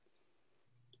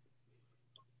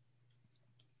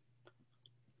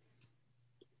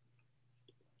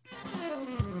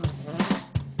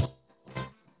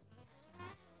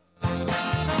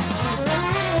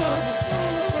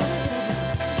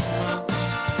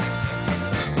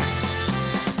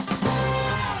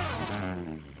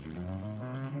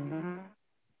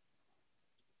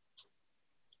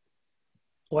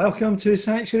Welcome to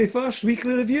Sanctuary First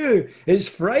Weekly Review. It's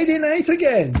Friday night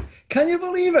again. Can you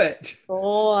believe it?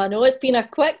 Oh, I know it's been a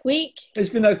quick week. It's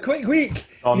been a quick week.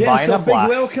 Gone Yes, by in a a big flash.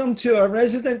 welcome to our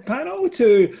resident panel,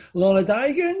 to Lorna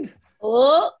Digan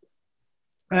Hello.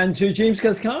 and to James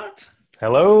Cathcart.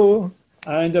 Hello.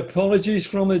 And apologies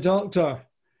from the doctor.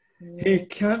 He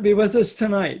can't be with us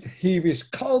tonight. He was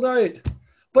called out.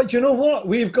 But you know what?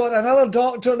 We've got another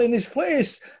doctor in his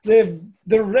place, the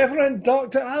Reverend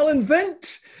Dr. Alan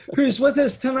Vint, who's with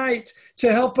us tonight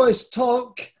to help us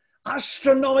talk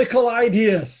astronomical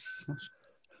ideas.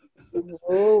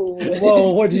 Oh.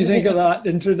 Whoa, what do you think of that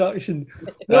introduction?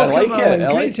 Welcome,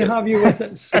 Alan. Great to have you with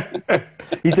us.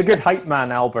 He's a good hype man,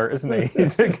 Albert, isn't he?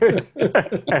 He's a good.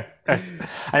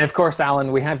 And of course,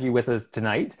 Alan, we have you with us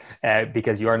tonight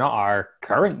because you are not our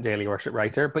current daily worship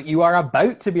writer, but you are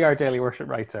about to be our daily worship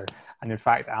writer. And in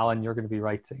fact, Alan, you're going to be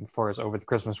writing for us over the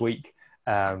Christmas week.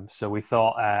 So we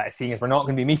thought, seeing as we're not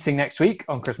going to be meeting next week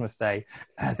on Christmas Day,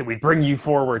 that we'd bring you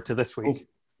forward to this week.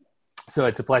 So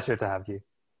it's a pleasure to have you.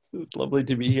 It's lovely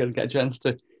to be here and get a chance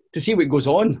to see what goes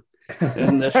on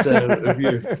in this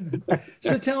review.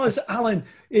 So tell us, Alan,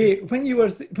 when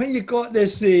you got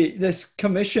this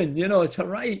commission, to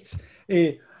write,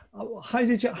 how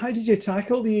did you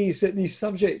tackle these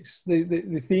subjects,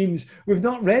 the themes? We've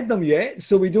not read them yet,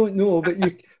 so we don't know.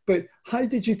 But how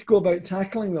did you go about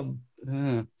tackling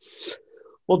them?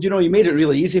 Well, you made it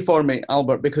really easy for me,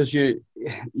 Albert, because you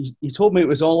told me it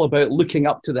was all about looking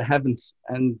up to the heavens,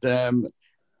 and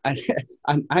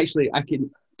actually I can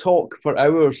talk for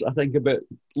hours, I think, about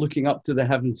looking up to the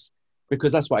heavens,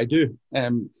 because that's what I do,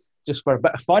 just for a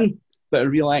bit of fun, bit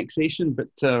of relaxation, but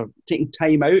taking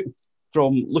time out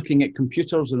from looking at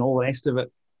computers and all the rest of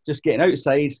it, just getting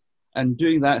outside and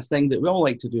doing that thing that we all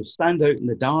like to do, stand out in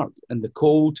the dark and the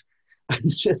cold and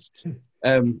just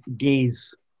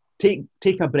gaze, take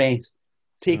a breath,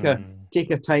 take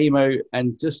a time out,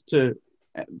 and just to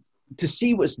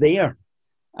see what's there.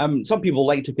 Some people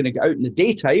like to kind of get out in the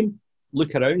daytime,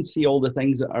 look around, see all the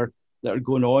things that are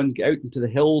going on, get out into the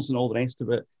hills and all the rest of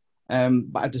it.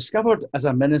 But I discovered as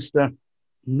a minister,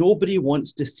 nobody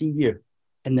wants to see you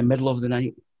in the middle of the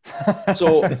night.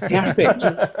 So perfect.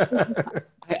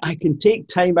 I can take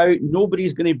time out.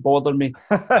 Nobody's going to bother me.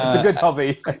 It's a good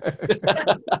hobby.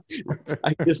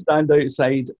 I just stand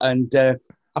outside, and I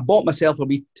bought myself a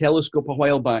wee telescope a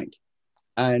while back,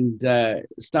 and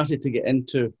started to get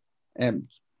into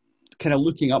kind of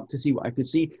looking up to see what I could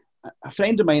see. A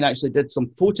friend of mine actually did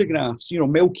some photographs,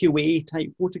 Milky Way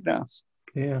type photographs.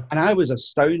 Yeah. And I was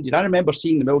astounded. I remember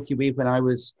seeing the Milky Way when I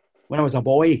was a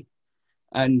boy.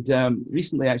 And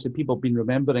recently, actually, people have been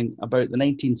remembering about the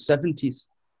 1970s,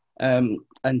 and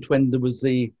when there was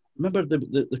remember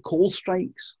the coal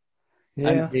strikes,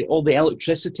 Yeah. and all the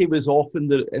electricity was off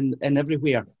in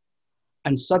everywhere,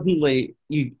 and suddenly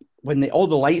when all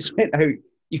the lights went out,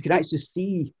 you could actually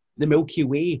see the Milky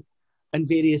Way and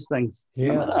various things. Yeah.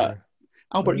 Remember that?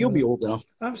 Albert, you'll be old enough.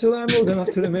 Absolutely, I'm old enough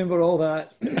to remember all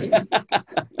that.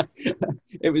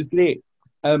 It was great.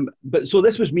 But so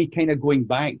this was me kind of going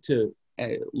back to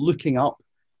looking up.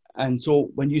 And so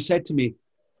when you said to me,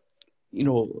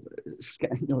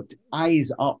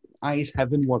 eyes up, eyes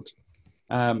heavenward,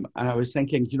 and I was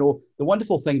thinking, the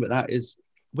wonderful thing about that is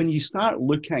when you start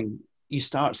looking, you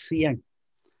start seeing.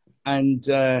 And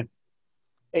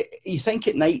you think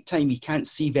at night time you can't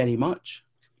see very much.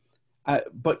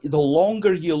 But the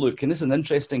longer you look, and this is an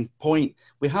interesting point,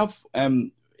 we have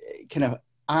kind of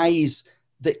eyes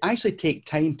that actually take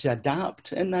time to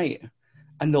adapt at night.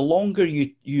 And the longer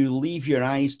you leave your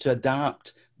eyes to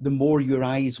adapt, the more your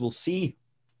eyes will see.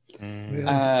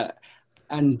 Yeah.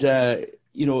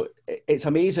 It's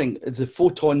amazing as the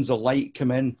photons of light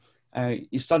come in.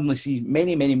 You suddenly see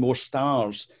many, many more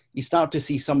stars. You start to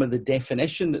see some of the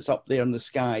definition that's up there in the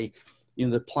sky.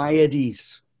 The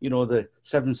Pleiades, the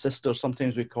Seven Sisters,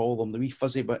 sometimes we call them, the wee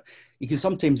fuzzy, but you can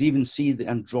sometimes even see the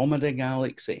Andromeda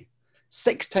Galaxy.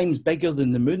 6 times bigger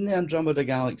than the moon, the Andromeda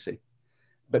Galaxy.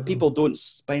 But people don't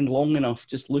spend long enough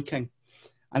just looking.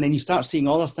 And then you start seeing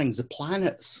other things, the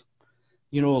planets,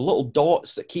 little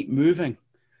dots that keep moving.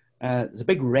 There's a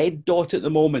big red dot at the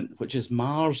moment, which is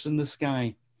Mars in the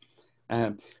sky.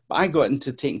 But I got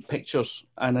into taking pictures,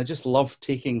 and I just love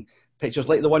taking pictures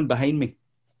like the one behind me,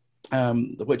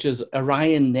 which is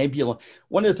Orion Nebula.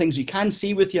 One of the things you can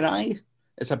see with your eye,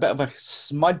 it's a bit of a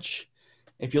smudge.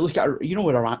 If you look at,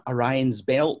 what Orion's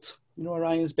belt,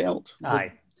 Orion's belt?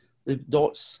 Aye. The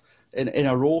dots in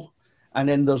a row. And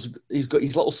then he's got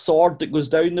his little sword that goes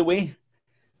down the way.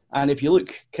 And if you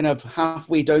look kind of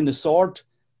halfway down the sword,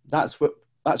 that's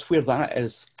where that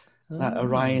is, that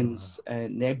Orion's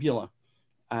Nebula.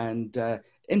 And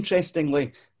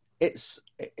interestingly, it's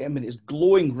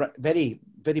glowing very,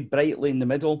 very brightly in the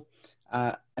middle,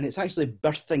 and it's actually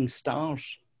birthing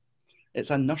stars.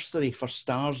 It's a nursery for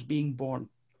stars being born.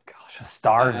 Gosh, a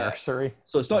star nursery.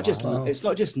 So it's not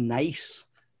just nice.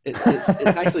 It's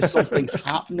actually something's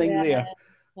happening there.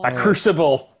 A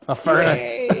crucible, a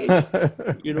furnace.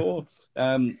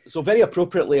 So very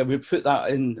appropriately, we put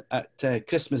that in at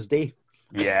Christmas Day.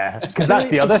 Yeah, because that's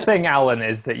the other thing, Alan,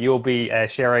 is that you'll be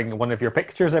sharing one of your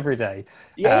pictures every day.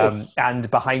 Yes.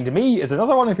 And behind me is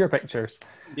another one of your pictures.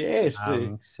 Yes.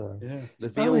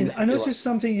 Alan, I noticed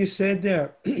something you said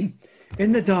there.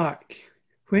 In the dark,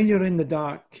 when you're in the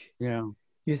dark,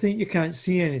 you think you can't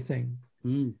see anything.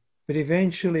 But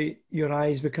eventually your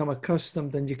eyes become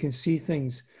accustomed and you can see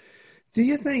things. Do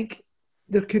you think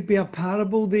there could be a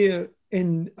parable there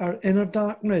in our inner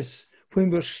darkness when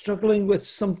we're struggling with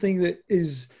something that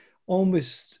is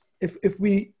almost, if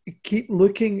we keep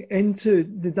looking into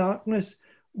the darkness,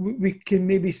 we can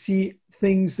maybe see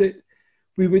things that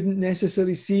we wouldn't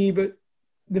necessarily see, but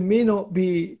they may not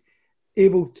be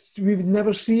able to, we would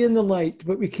never see in the light,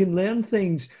 but we can learn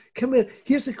things. Come here,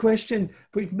 here's the question,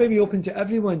 but maybe open to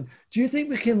everyone. Do you think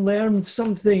we can learn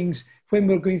some things when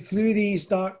we're going through these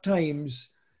dark times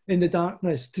in the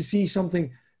darkness to see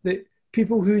something that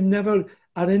people who never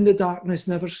are in the darkness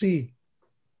never see?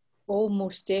 Oh,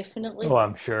 most definitely. Oh,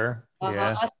 I'm sure.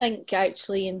 Yeah. I think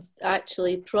actually,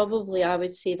 probably I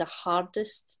would say the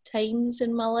hardest times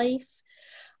in my life.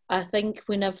 I think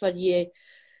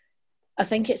I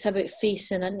think it's about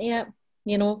facing into it.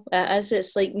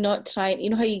 It's like not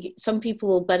trying, how some people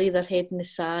will bury their head in the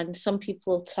sand, some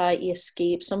people will try to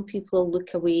escape, some people will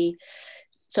look away.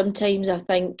 Sometimes I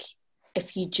think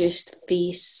if you just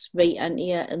face right into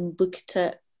it and look at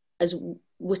it as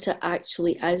what it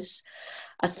actually is,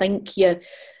 I think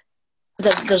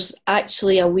there's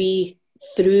actually a way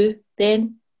through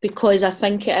then, because I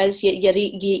think it is,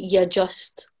 you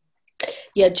adjust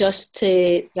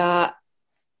to that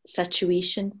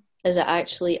situation as it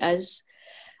actually is.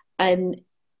 And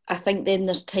I think then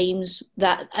there's times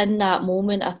that in that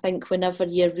moment, I think whenever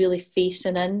you're really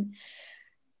facing in,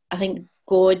 I think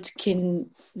God can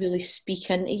really speak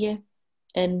into you.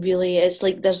 And really, it's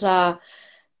like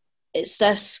it's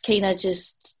this kind of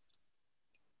just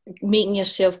making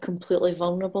yourself completely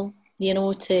vulnerable,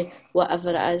 to whatever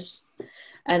it is.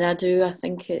 And I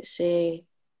think it's,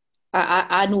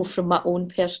 I know from my own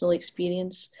personal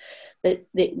experience that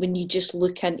when you just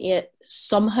look into it,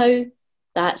 somehow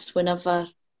that's whenever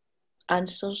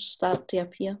answers start to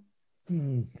appear.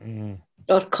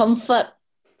 Or comfort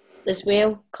as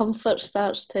well. Comfort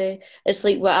starts to, it's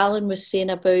like what Alan was saying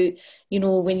about,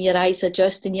 when your eyes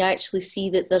adjust and you actually see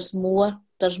that there's more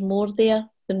there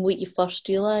than what you first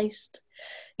realised.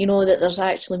 That there's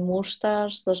actually more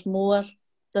stars, there's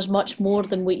much more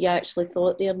than what you actually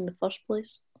thought there in the first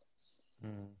place.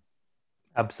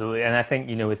 Absolutely. And I think,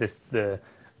 with this, the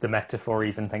metaphor,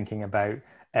 even thinking about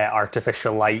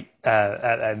artificial light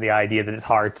and the idea that it's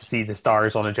hard to see the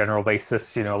stars on a general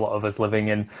basis. A lot of us living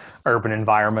in urban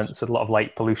environments with a lot of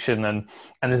light pollution, and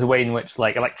there's a way in which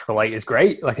electrical light is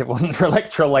great. Like, if it wasn't for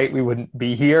electrical light, we wouldn't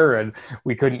be here and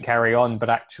we couldn't carry on. But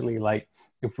actually,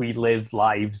 if we live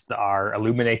lives that are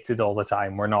illuminated all the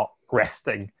time, we're not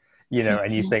resting,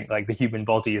 and you think the human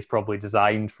body is probably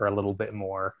designed for a little bit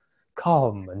more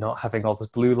calm and not having all this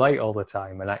blue light all the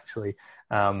time. And actually,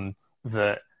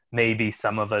 that maybe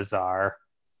some of us are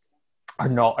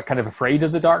not kind of afraid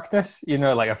of the darkness,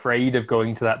 afraid of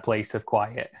going to that place of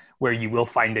quiet where you will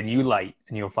find a new light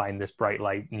and you'll find this bright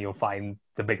light and you'll find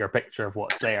the bigger picture of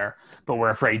what's there. But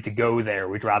we're afraid to go there.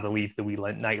 We'd rather leave the wee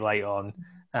night light on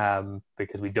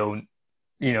because we don't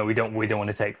want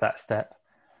to take that step.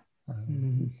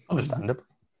 Understandable.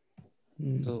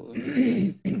 So,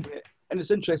 and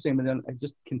it's interesting, and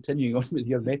just continuing on with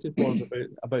your metaphors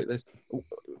about this,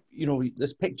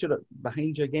 this picture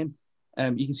behind you again,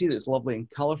 you can see that it's lovely and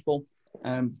colourful,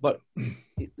 but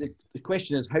the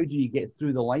question is, how do you get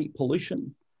through the light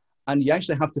pollution? And you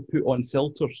actually have to put on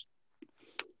filters,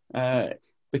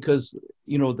 because,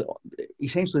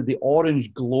 essentially the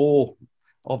orange glow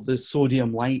of the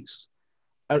sodium lights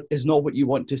is not what you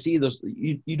want to see. Those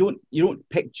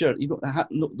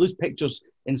pictures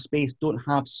in space don't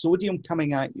have sodium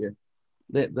coming at you.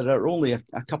 There are only a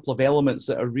couple of elements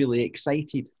that are really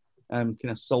excited, kind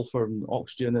of sulfur and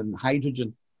oxygen and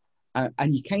hydrogen,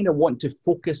 and you kind of want to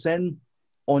focus in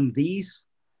on these,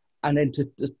 and then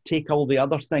to take all the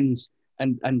other things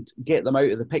and get them out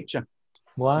of the picture.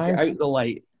 Why? Get out the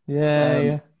light.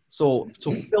 Yeah. So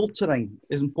filtering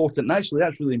is important. And actually,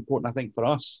 that's really important, I think, for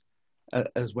us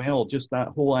as well. Just that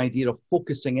whole idea of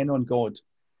focusing in on God,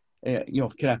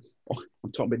 kind of,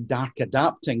 I'm talking about dark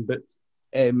adapting, but,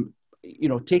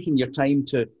 taking your time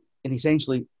to, and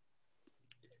essentially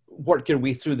work your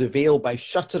way through the veil by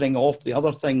shuttering off the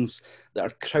other things that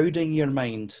are crowding your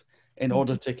mind in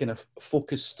order to kind of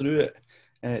focus through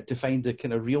it to find the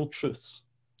kind of real truths.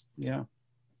 Yeah.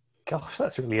 Gosh,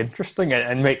 that's really interesting,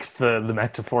 and makes the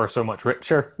metaphor so much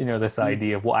richer. This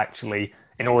idea of what actually,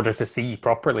 in order to see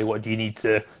properly, what do you need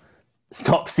to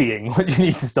stop seeing? What do you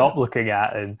need to stop looking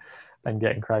at and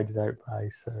getting crowded out by?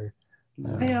 So,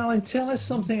 hey, Alan, tell us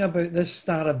something about this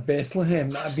Star of Bethlehem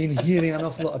that I've been hearing an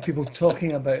awful lot of people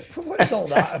talking about. What's all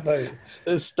that about?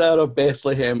 The Star of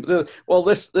Bethlehem. Well,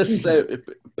 this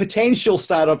potential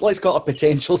star of, let's call it a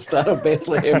potential Star of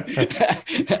Bethlehem.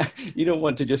 You don't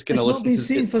want to just kind of listen. It's not been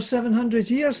seen for 700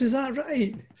 years, is that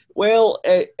right? Well,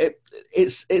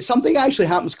 it's something that actually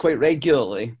happens quite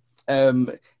regularly,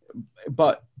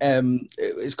 but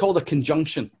it's called a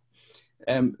conjunction.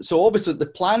 So obviously the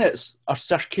planets are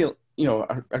circular,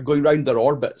 are going round their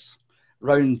orbits,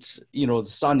 round, the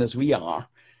sun as we are.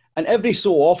 And every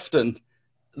so often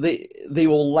they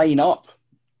will line up,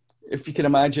 if you can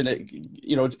imagine it,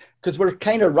 because we're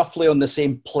kind of roughly on the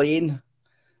same plane.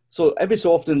 So every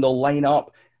so often they'll line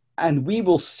up and we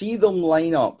will see them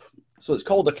line up. So it's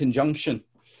called a conjunction.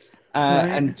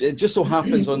 And it just so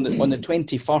happens on the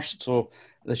 21st, so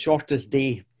the shortest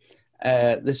day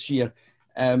this year,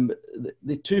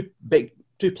 the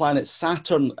two planets,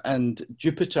 Saturn and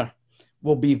Jupiter,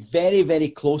 will be very, very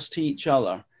close to each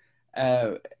other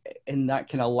in that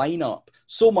kind of lineup.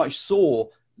 So much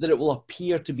so that it will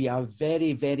appear to be a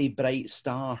very, very bright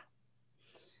star.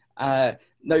 Now,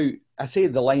 I say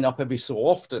the line up every so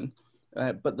often,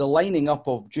 but the lining up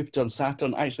of Jupiter and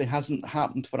Saturn actually hasn't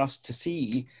happened for us to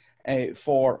see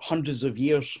for hundreds of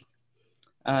years.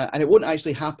 And it won't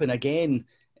actually happen again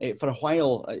for a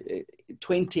while.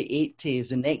 2080 is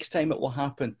the next time it will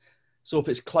happen. So if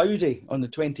it's cloudy on the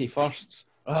 21st,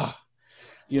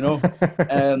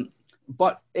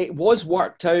 but it was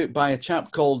worked out by a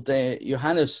chap called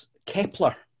Johannes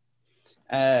Kepler,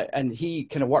 and he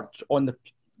kind of worked on the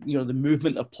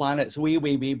movement of planets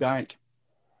way back,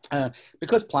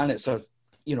 because planets are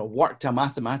worked a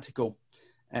mathematical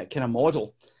kind of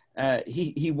model.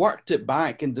 He worked it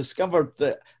back and discovered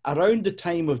that around the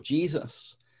time of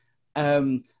Jesus,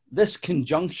 this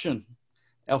conjunction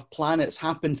of planets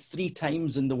happened 3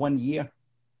 times in the 1 year.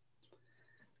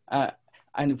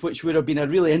 And which would have been a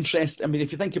really interesting, I mean,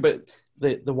 if you think about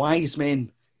the wise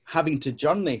men having to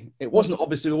journey, it wasn't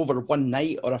obviously over one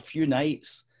night or a few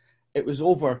nights. It was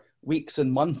over weeks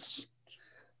and months.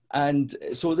 And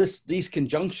so these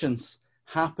conjunctions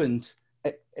happened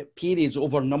at periods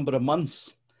over a number of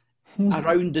months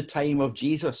around the time of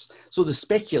Jesus. So the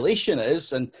speculation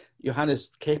is, and Johannes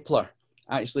Kepler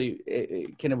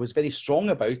actually kind of was very strong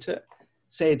about it,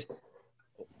 said,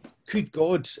 could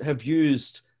God have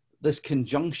used this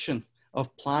conjunction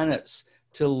of planets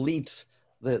to lead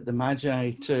the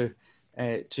Magi to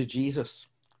Jesus?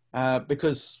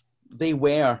 Because they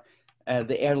were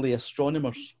the early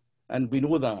astronomers. And we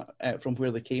know that from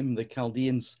where they came, the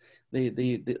Chaldeans,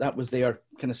 that was their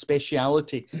kind of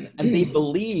speciality. And they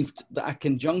believed that a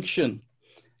conjunction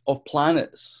of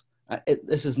planets,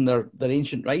 this is in their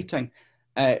ancient writing,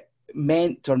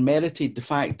 meant or merited the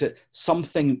fact that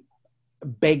something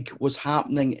big was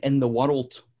happening in the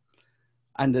world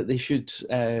and that they should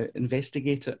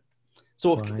investigate it.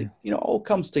 So, right. It all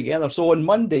comes together. So on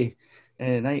Monday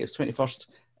night, it's 21st,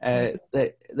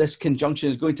 this conjunction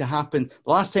is going to happen.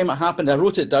 The last time it happened, I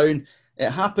wrote it down.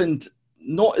 It happened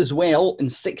not as well in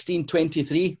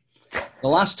 1623. The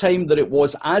last time that it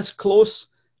was as close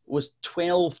was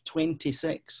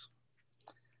 1226.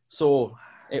 So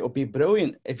it'll be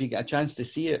brilliant if you get a chance to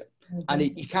see it. Mm-hmm.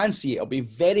 And you can see it. It'll be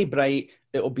very bright.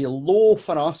 It'll be low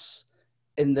for us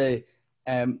in the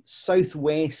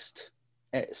southwest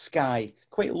sky,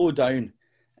 quite low down,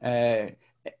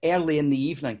 early in the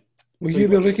evening. Will you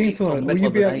be looking for it? Will you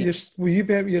be out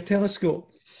with your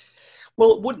telescope?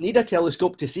 Well, it wouldn't need a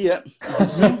telescope to see it. You can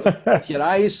see it with your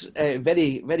eyes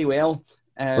very, very well.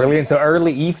 Brilliant. So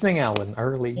early evening, Alan.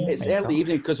 Early evening. It's early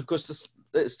evening because, of course,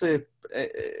 it's the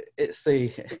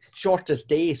shortest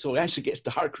day, so it actually gets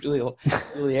dark really,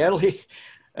 really early.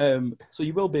 So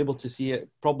you will be able to see it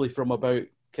probably from about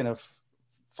kind of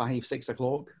 5-6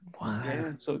 o'clock. Wow.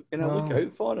 Yeah. So look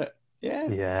out for it. Yeah.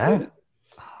 Yeah.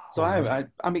 So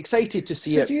I'm excited to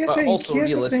see it. Do you but think? Also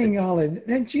here's realistic. the thing, Alan.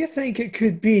 Then do you think it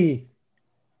could be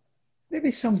maybe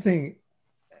something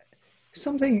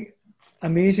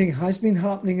amazing has been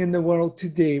happening in the world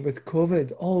today with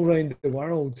COVID all around the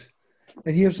world,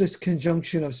 and here's this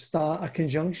conjunction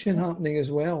happening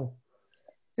as well.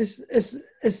 there's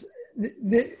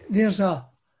a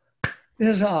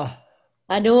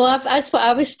I know, that's what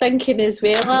I was thinking as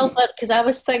well, Albert, because I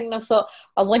thought,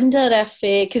 I wonder if,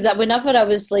 because whenever I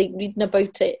was like reading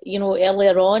about it,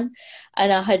 earlier on,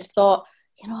 and I had thought,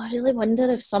 I really wonder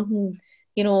if something,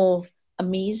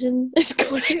 amazing is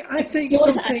going See, I think a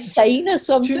something, sign or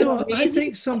something. do you know, I amazing.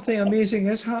 think something amazing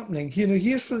is happening.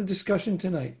 Here's for the discussion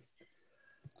tonight.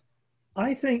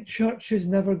 I think church is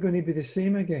never going to be the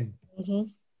same again. Mm-hmm.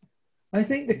 I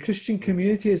think the Christian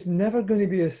community is never going to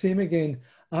be the same again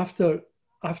after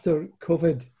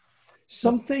COVID.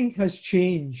 Something has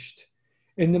changed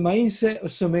in the mindset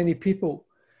of so many people.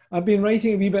 I've been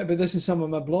writing a wee bit about this in some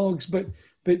of my blogs, but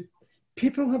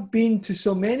people have been to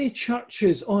so many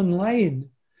churches online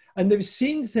and they've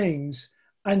seen things,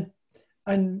 and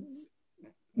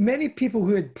many people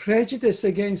who had prejudice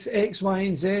against X, Y,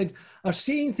 and Z are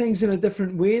seeing things in a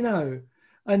different way now.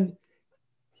 And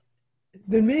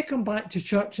they may come back to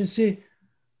church and say,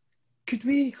 could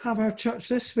we have our church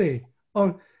this way?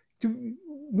 Or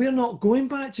we're not going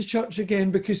back to church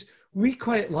again because we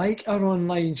quite like our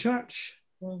online church.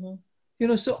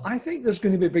 Mm-hmm. So I think there's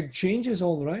going to be big changes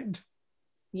all around.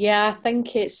 Yeah, I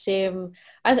think it's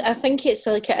I think it's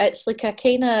like a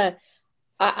kind of,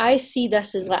 I see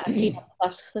this as like a kind of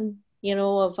birthing,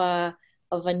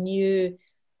 of a new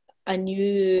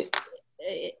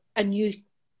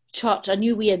church, a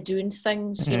new way of doing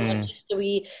things. The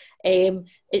way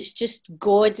it's just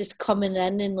God is coming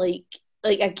in and like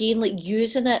again, like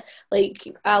using it,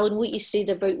 like Alan, what you said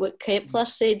about what Kepler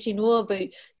said, about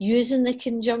using the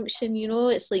conjunction,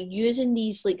 it's like using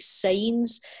these like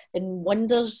signs and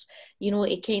wonders,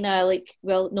 to kind of like,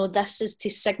 well, no, this is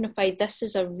to signify this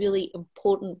is a really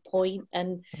important point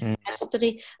in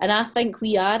history. And I think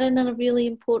we are in a really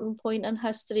important point in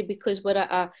history because we're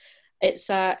at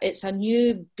it's a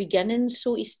new beginning,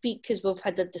 so to speak, because we've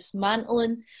had a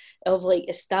dismantling of like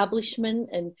establishment,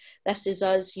 and this is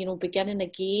us, beginning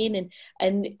again.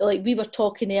 And like we were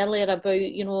talking earlier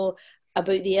about,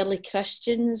 about the early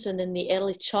Christians and in the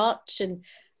early church, and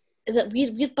that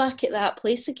we're back at that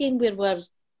place again where we're,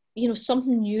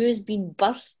 something new has been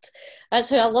birthed. That's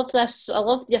how I love this. I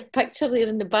love your picture there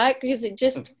in the back because it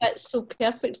just fits so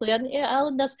perfectly into it,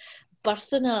 Alan. This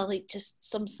birthing like just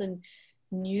something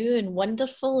new and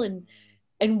wonderful, and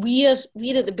we're at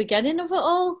the beginning of it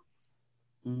all.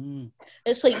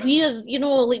 It's like we're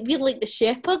like the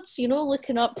shepherds,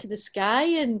 looking up to the sky,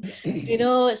 and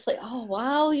it's like, oh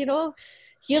wow, hear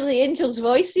the angels'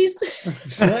 voices.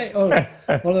 Right, or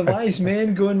the wise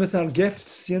men going with our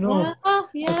gifts, Yeah.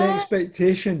 like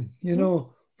expectation,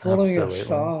 following Absolutely. our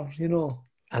star,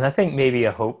 And I think maybe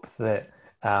a hope that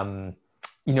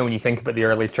when you think about the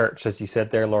early church, as you said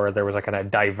there, Laura, there was a kind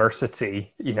of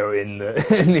diversity, in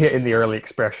the early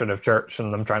expression of church,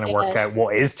 and them trying to work out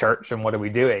what is church and what are we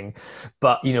doing,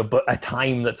 but a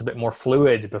time that's a bit more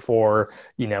fluid before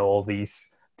all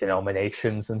these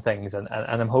denominations and things, and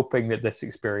I'm hoping that this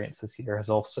experience this year has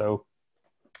also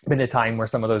been a time where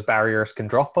some of those barriers can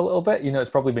drop a little bit.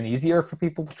 It's probably been easier for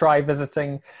people to try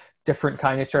visiting different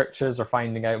kind of churches or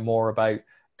finding out more about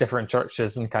different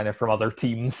churches and kind of from other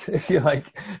teams, if you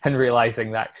like, and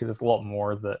realizing that actually there's a lot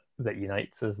more that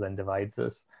unites us than divides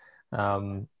us.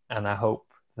 And I hope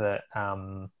that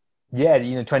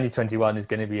 2021 is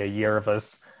going to be a year of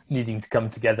us needing to come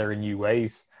together in new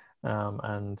ways,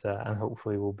 and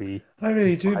hopefully we'll be. I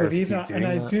really do believe that, and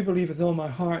I do believe with all my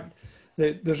heart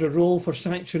that there's a role for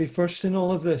Sanctuary First in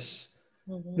all of this.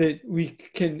 That we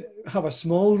can have a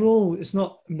small role. It's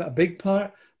not a big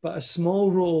part, but a small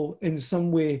role in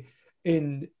some way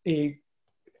in a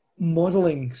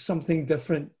modelling something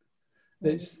different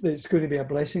that's going to be a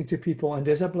blessing to people and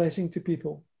is a blessing to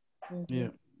people. Yeah.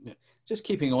 Just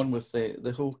keeping on with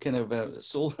the whole kind of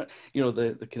solar,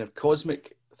 the kind of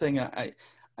cosmic thing. I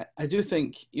do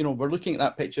think we're looking at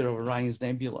that picture of Orion's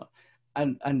Nebula,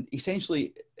 and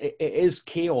essentially it is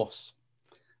chaos.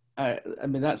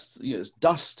 That's it's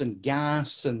dust and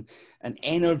gas and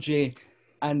energy,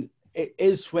 and it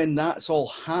is when that's all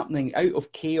happening out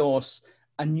of chaos,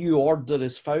 a new order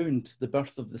is found, the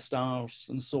birth of the stars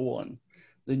and so on,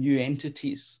 the new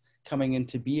entities coming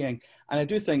into being. And I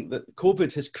do think that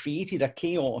COVID has created a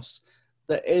chaos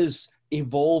that is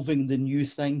evolving the new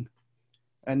thing.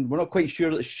 And we're not quite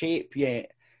sure the shape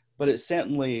yet, but it's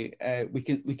certainly, we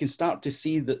can start to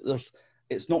see that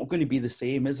it's not going to be the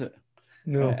same, is it?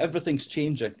 No, everything's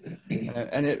changing,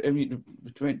 and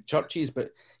between churches,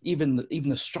 but even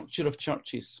the structure of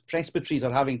churches, presbyteries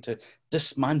are having to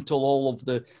dismantle all of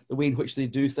the way in which they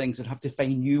do things and have to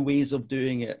find new ways of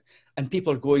doing it. And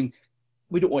people are going,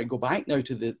 we don't want to go back now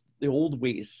to the old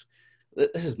ways.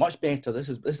 this is much better. This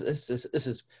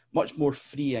is much more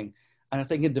freeing. And I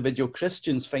think individual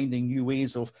Christians finding new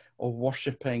ways of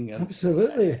worshipping.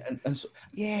 Absolutely. And so,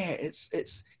 yeah,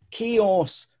 it's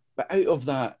chaos, but out of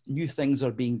that, new things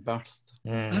are being birthed.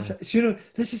 You know,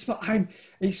 this is what I'm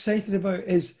excited about,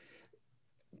 is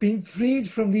being freed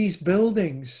from these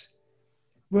buildings.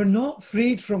 We're not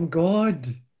freed from God.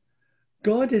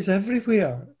 God is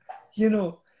everywhere, you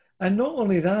know. And not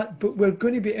only that, but we're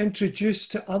going to be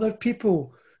introduced to other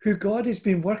people who God has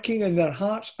been working in their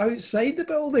hearts outside the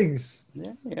buildings.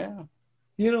 Yeah.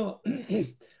 You know,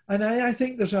 and I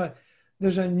think there's a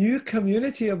new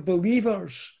community of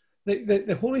believers that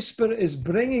the Holy Spirit is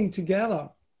bringing together.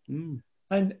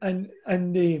 And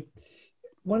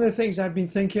one of the things I've been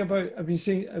thinking about, I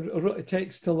wrote a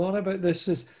text to Laura about this,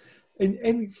 is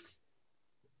in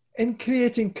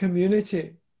creating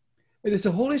community. It is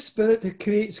the Holy Spirit that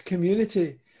creates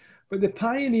community, but the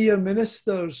pioneer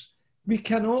ministers, we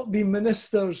cannot be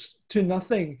ministers to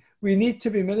nothing. We need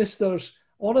to be ministers.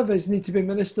 All of us need to be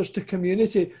ministers to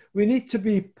community. We need to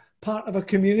be part of a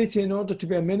community in order to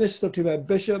be a minister, to be a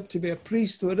bishop, to be a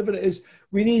priest, whatever it is.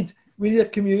 We need a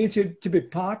community to be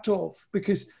part of,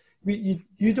 because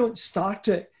you don't start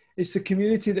it. It's the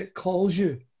community that calls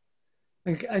you.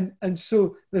 And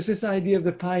so there's this idea of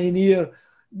the pioneer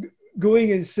going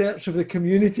in search of the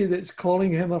community that's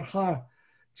calling him or her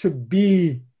to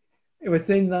be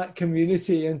within that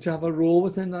community and to have a role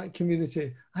within that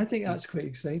community. I think that's quite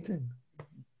exciting.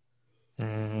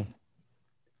 I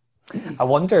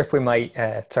wonder if we might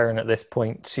turn at this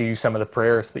point to some of the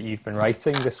prayers that you've been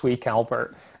writing this week,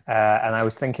 Albert. And I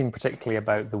was thinking particularly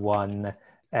about the one,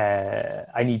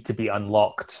 I need to be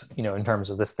unlocked, you know, in terms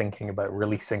of this thinking about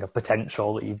releasing of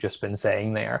potential that you've just been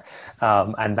saying there.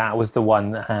 And that was the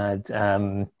one that had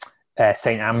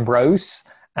St. Ambrose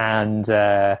and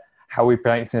how are we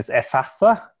pronouncing this?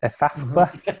 Ephatha?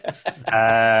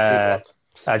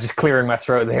 Just clearing my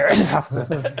throat there.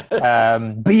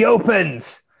 Be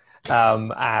opened!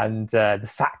 And the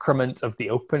sacrament of the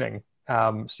opening.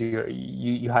 So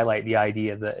you highlight the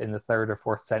idea that in the 3rd or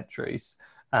 4th centuries,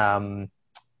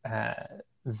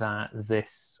 that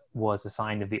this was a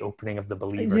sign of the opening of the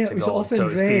believer to God. So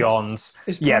it's beyond,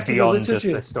 beyond just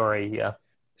the story. Yeah,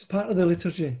 it's part of the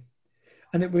liturgy,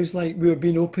 and it was like we were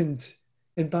being opened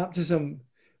in baptism.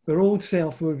 Our old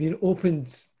self, we were being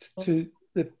opened to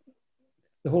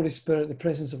the Holy Spirit, the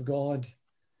presence of God,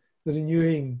 the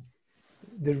renewing,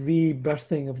 the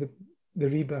rebirthing of the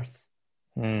rebirth.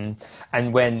 And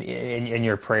when in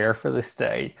your prayer for this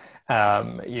day,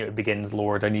 it begins,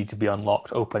 Lord, I need to be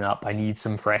unlocked, open up, I need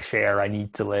some fresh air, I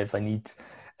need to live, I need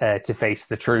to face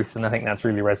the truth. And I think that's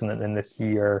really resonant in this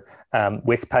year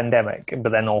with pandemic,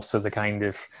 but then also the kind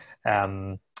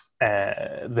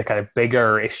of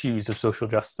bigger issues of social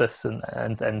justice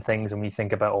and things. And when you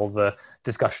think about all the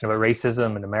discussion about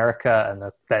racism in America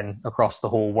and then across the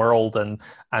whole world, and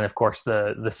of course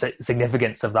the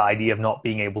significance of the idea of not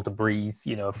being able to breathe,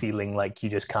 you know, feeling like you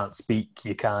just can't speak,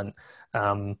 you can't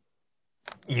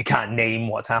name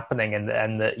what's happening,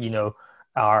 and that, you know,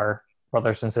 our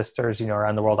brothers and sisters, you know,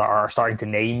 around the world are starting to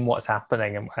name what's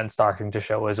happening and starting to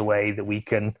show us a way that we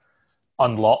can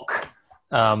unlock.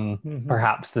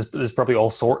 Perhaps there's probably all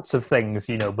sorts of things,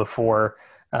 you know, before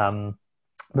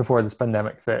this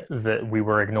pandemic that we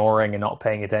were ignoring and not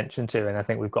paying attention to, and I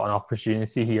think we've got an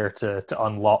opportunity here to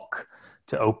unlock,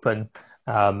 to open,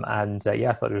 I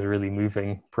thought it was a really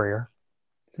moving prayer.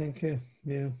 Thank you.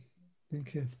 Yeah,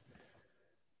 thank you.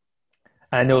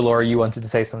 I know, Laura, you wanted to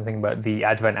say something about the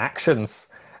Advent actions.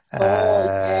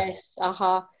 Yes,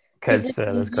 Because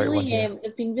there's a great one here.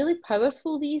 They've been really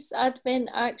powerful, these Advent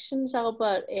actions,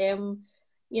 Albert.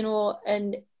 You know,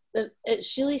 and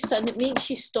it's really something that makes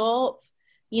you stop,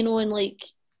 you know, and like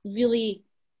really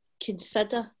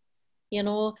consider, you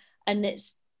know, and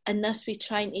it's in this way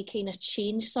trying to kind of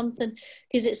change something,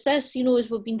 because it's this, you know, as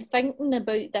we've been thinking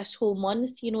about this whole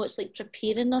month, you know, it's like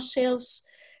preparing ourselves,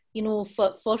 you know,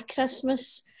 for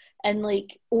Christmas, and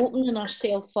like opening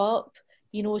ourselves up,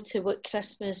 you know, to what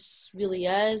Christmas really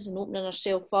is, and opening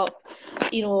ourselves up,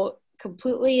 you know,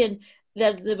 completely. And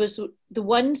there was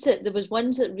ones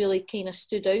that really kind of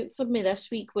stood out for me this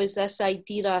week was this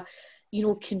idea of, you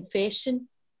know, confession.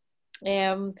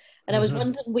 And I was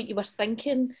wondering what you were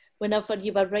thinking whenever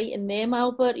you were writing them,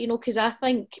 Albert, you know, because I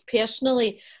think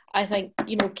personally,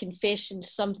 you know, confession's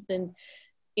something,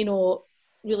 you know,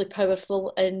 really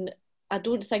powerful, and I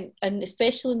don't think, and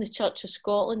especially in the Church of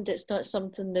Scotland, it's not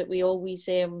something that we always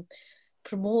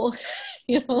promote,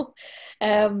 you know.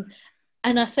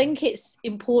 And I think it's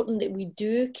important that we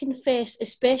do confess,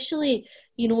 especially,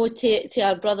 you know, to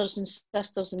our brothers and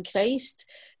sisters in Christ,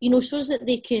 you know, so that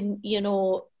they can, you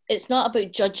know, it's not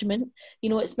about judgment, you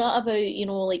know, it's not about, you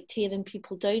know, like tearing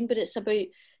people down, but it's about,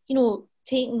 you know,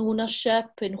 taking ownership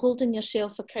and holding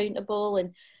yourself accountable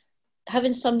and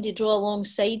having somebody draw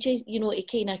alongside you, you know, to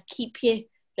kind of keep you,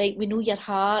 right, we know your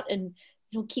heart and,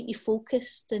 you know, keep you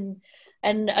focused. And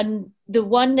the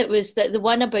one that was the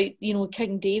one about, you know,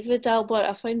 King David, Albert,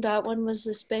 I found that one was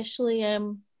especially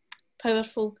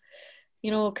powerful,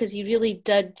 you know, because he really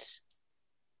did,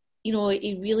 you know,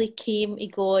 he really came to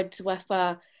God with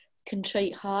a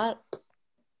contrite heart.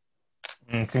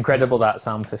 It's incredible, that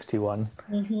Psalm 51,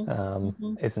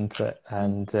 Mm-hmm. isn't it?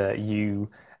 And you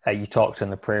talked in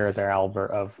the prayer there,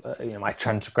 Albert, of you know, my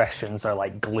transgressions are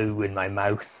like glue in my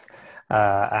mouth.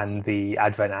 And the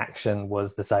Advent action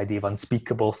was this idea of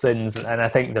unspeakable sins. And I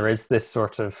think there is this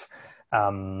sort of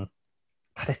kind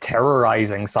of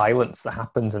terrorizing silence that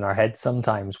happens in our heads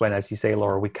sometimes when, as you say,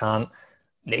 Laura, we can't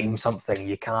name something,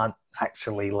 you can't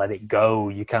actually let it go,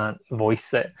 you can't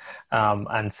voice it.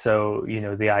 And so, you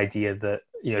know, the idea that,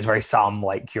 you know, it's very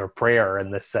Psalm-like, your prayer,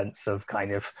 in this sense of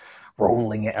kind of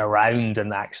rolling it around,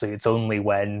 and actually it's only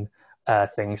when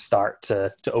things start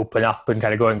to open up, and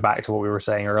kind of going back to what we were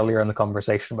saying earlier in the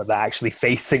conversation, but that actually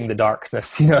facing the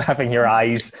darkness, you know, having your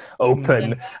eyes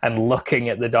open and looking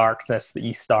at the darkness, that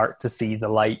you start to see the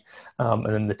light, and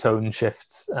then the tone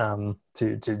shifts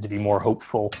to be more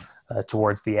hopeful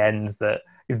towards the end, that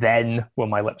then will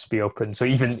my lips be open. So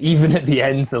even at the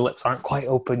end, the lips aren't quite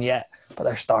open yet, but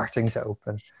they're starting to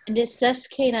open. And it's this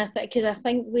kind of thing, because I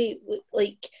think we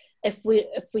like, if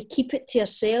we keep it to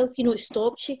yourself, you know, it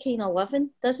stops you kind of living,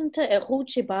 doesn't it? It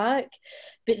holds you back.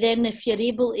 But then if you're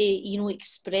able to, you know,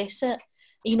 express it,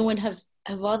 you know, and have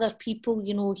other people,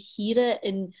 you know, hear it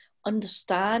and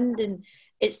understand, and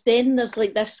it's then there's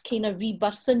like this kind of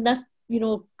rebirthing, this, you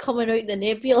know, coming out the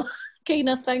nebula kind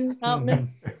of thing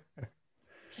happening.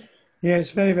 Yeah,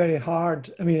 it's very, very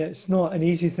hard. I mean, it's not an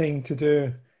easy thing to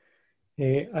do.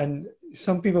 And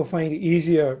some people find it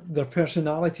easier. Their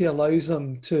personality allows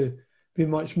them to be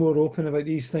much more open about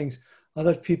these things.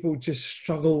 Other people just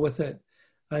struggle with it.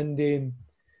 And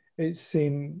it's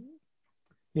the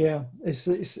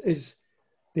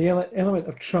element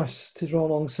of trust, to draw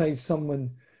alongside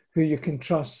someone who you can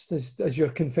trust as your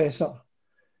confessor,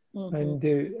 and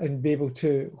be able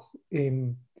to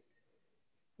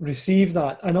receive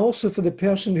that. And also for the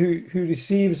person who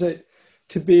receives it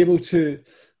to be able to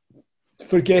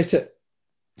forget it.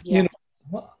 Yeah.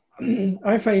 You know,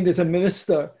 I find as a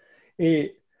minister,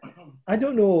 I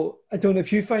don't know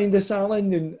if you find this,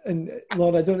 Alan, and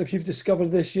Lord, I don't know if you've discovered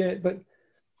this yet, but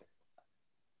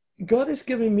God has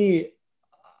given me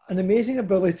an amazing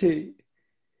ability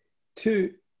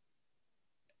to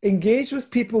engage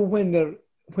with people when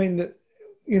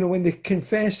they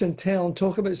confess and tell and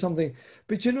talk about something.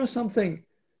 But you know something?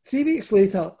 3 weeks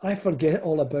later, I forget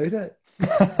all about it.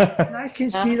 And I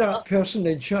can see that person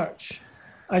in church,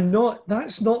 and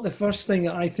that's not the first thing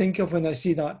that I think of when I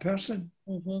see that person.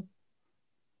 Mm-hmm.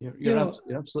 You're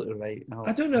absolutely right, Alan.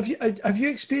 I don't know if have you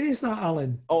experienced that,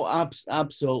 Alan? Oh,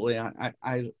 absolutely.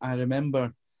 I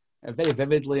remember very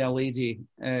vividly a lady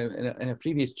in a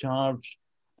previous charge,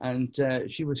 and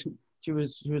she was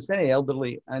very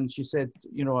elderly, and she said,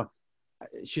 you know,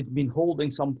 she'd been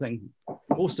holding something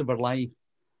most of her life,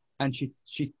 and she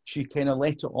kind of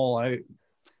let it all out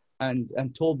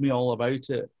and told me all about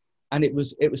it, and it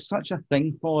was such a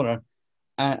thing for her,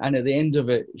 and at the end of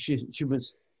it, she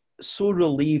was so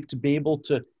relieved to be able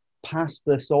to pass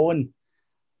this on,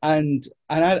 and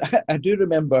I do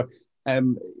remember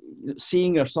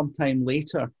seeing her sometime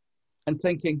later and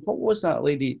thinking, what was that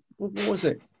lady? What was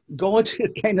it? God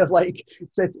kind of like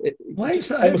said, wipes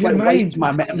it out of your mind.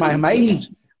 My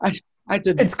mind. I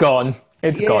did. It's gone.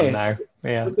 It's gone now.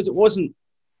 Yeah, because it wasn't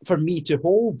for me to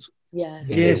hold. Yeah.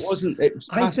 Yes. It wasn't. It was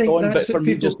passed on, but for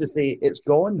me just to say it's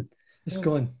gone. It's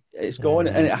gone. It's gone,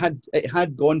 and it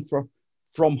had gone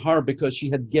from her because she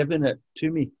had given it to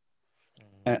me.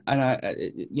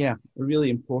 And really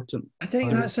important. I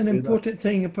think that's an important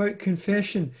thing about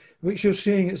confession, which you're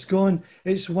saying it's gone,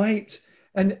 it's wiped,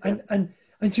 and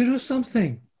you know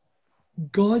something?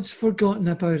 God's forgotten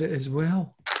about it as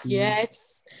well.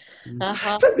 Yes.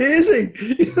 It's amazing.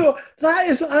 You know, that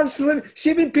is absolutely.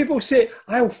 See, when people say,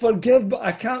 I'll forgive, but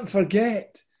I can't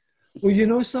forget. Well, you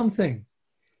know something?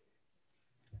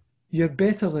 You're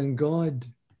better than God.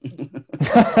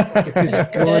 Because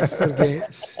God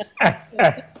forgets.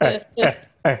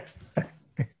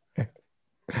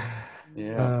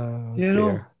 You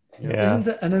know, isn't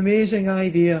it an amazing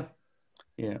idea?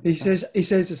 Yeah. He says,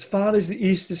 as far as the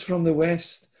east is from the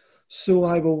west, so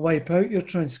I will wipe out your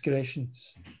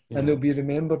transgressions, and they'll be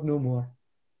remembered no more.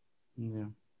 Yeah.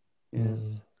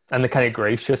 And the kind of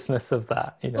graciousness of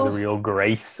that, the real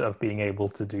grace of being able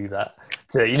to do that.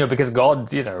 Because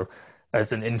God,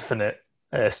 has an infinite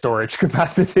storage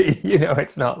capacity.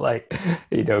 It's not like,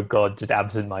 God just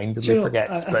absentmindedly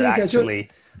forgets, but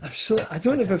actually. I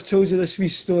don't know if I've told you this wee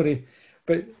story,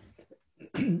 but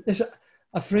it's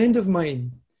a friend of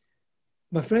mine.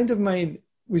 My friend of mine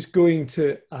was going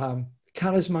to a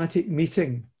charismatic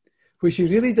meeting, which he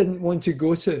really didn't want to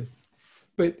go to,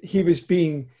 but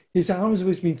his arms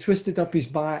was being twisted up his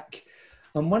back.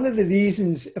 And one of the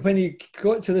reasons when he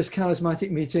got to this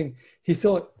charismatic meeting, he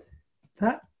thought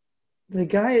that the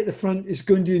guy at the front is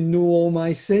going to know all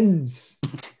my sins,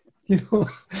 and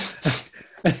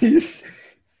he's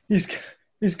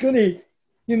going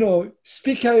to,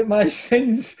 speak out my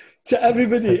sins to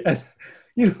everybody. And,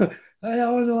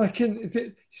 I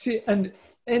can see. And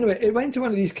anyway, it went to one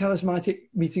of these charismatic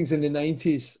meetings in the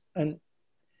 90s, and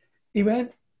he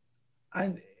went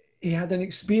and he had an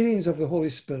experience of the Holy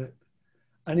Spirit,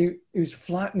 and he was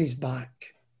flat on his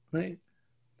back, right?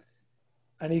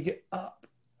 And he got up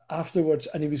afterwards,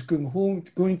 and he was going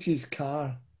to his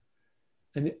car.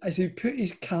 And as he put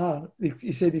his car,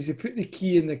 he said, as he put the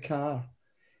key in the car,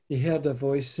 he heard a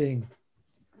voice saying,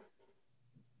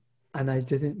 "And I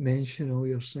didn't mention all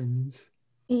your sins."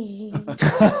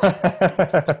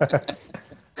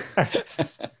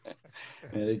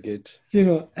 Very good.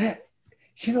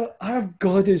 Our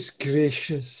God is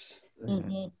gracious,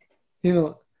 and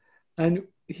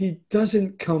he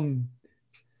doesn't come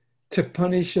to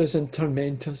punish us and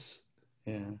torment us.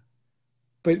 Yeah.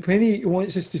 But when he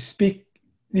wants us to speak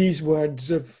these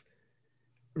words of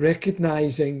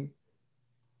recognizing,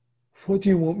 what do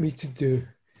you want me to do?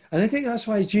 And I think that's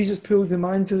why Jesus pulled the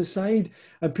man to the side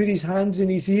and put his hands in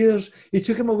his ears. He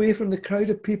took him away from the crowd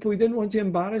of people. He didn't want to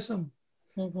embarrass him.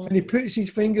 And he puts his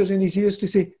fingers in his ears to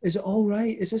say, is it all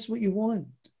right? Is this what you want?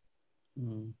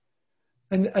 And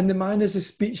the man has a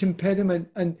speech impediment,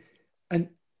 and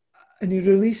he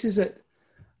releases it,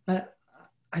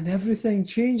 and everything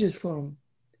changes for him.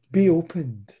 Be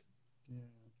opened.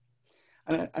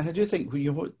 And I do think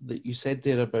that you said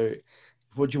there about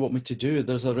what do you want me to do?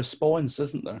 There's a response,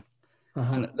 isn't there?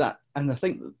 And I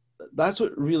think that's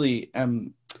what really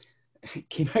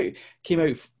came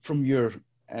out from your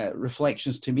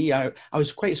reflections to me. I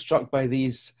was quite struck by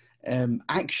these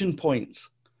action points,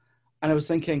 and I was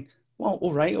thinking, well,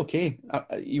 all right, okay,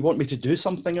 you want me to do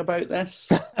something about this?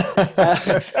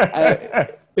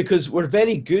 Because we're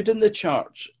very good in the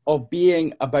church of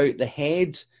being about the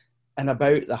head and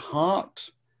about the heart,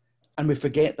 and we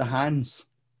forget the hands.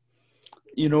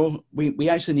 We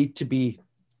actually need to be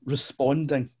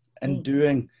responding and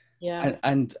doing. Yeah.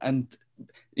 And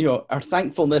our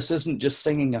thankfulness isn't just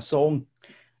singing a song.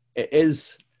 It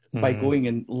is by going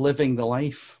and living the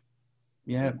life.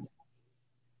 Yeah.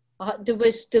 There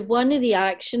was one of the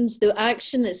actions,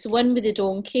 it's the one with the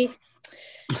donkey.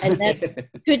 And then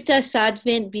could this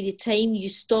Advent be the time you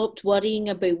stopped worrying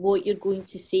about what you're going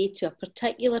to say to a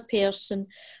particular person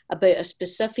about a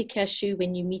specific issue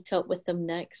when you meet up with them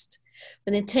next?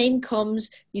 When the time comes,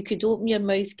 you could open your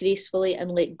mouth gracefully and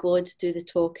let God do the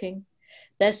talking.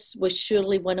 This was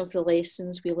surely one of the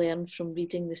lessons we learned from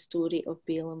reading the story of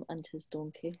Balaam and his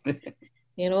donkey.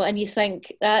 And you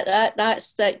think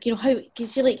that's that,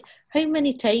 because you're like, how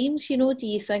many times, do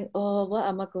you think, oh, what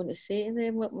am I going to say to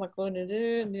them? What am I going to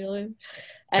do?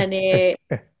 And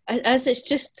as it's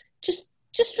just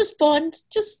respond,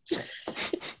 just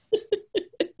say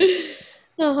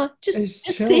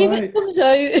what comes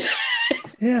out.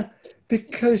 Yeah,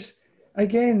 because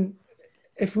again,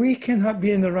 if we can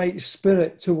be in the right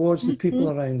spirit towards the people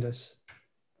around us,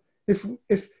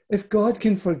 if God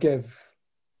can forgive,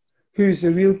 who's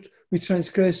the real, we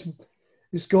transgress,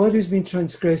 it's God who's been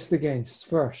transgressed against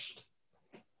first.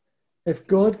 If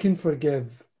God can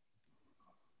forgive,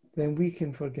 then we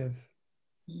can forgive.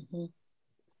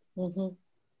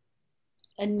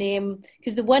 And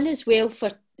because the one as well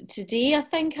for today, I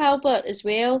think, Albert, as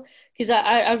well, because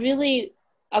I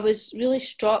was really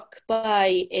struck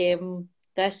by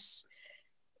this,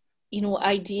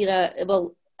 idea,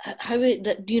 well, how it,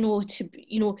 that,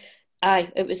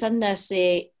 it was in this,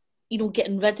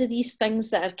 getting rid of these things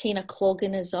that are kind of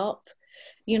clogging us up,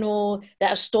 that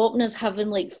are stopping us having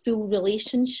like full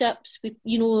relationships with,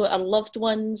 our loved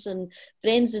ones and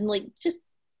friends, and like just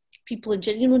people in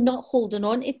general, not holding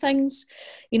on to things,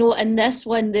 and this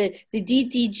one, the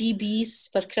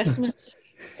DDGBs for Christmas,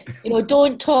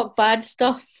 don't talk bad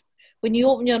stuff When you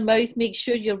open your mouth, make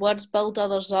sure your words build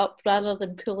others up rather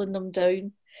than pulling them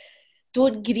down.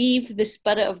 Don't grieve the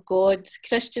Spirit of God.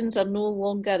 Christians are no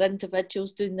longer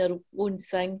individuals doing their own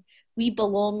thing. We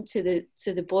belong to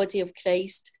the body of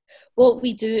Christ. What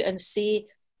we do and say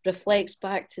reflects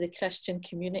back to the Christian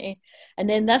community. And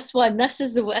then this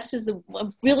is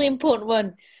the really important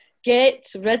one. Get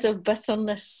rid of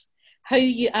bitterness. How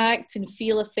you act and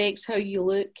feel affects how you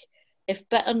look. If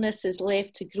bitterness is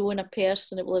left to grow in a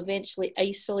person, it will eventually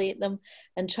isolate them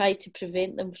and try to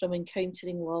prevent them from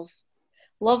encountering love.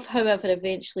 Love, however,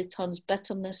 eventually turns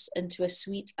bitterness into a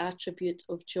sweet attribute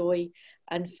of joy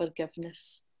and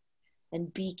forgiveness.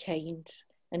 And be kind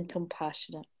and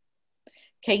compassionate.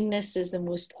 Kindness is the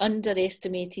most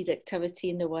underestimated activity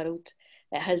in the world.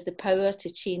 It has the power to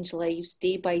change lives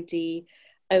day by day,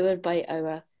 hour by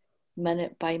hour,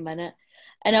 minute by minute.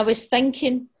 And I was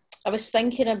thinking about, if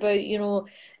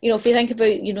you think about,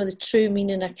 the true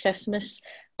meaning of Christmas,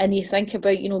 and you think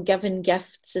about, giving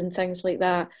gifts and things like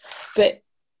that. But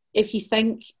if you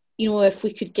think, if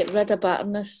we could get rid of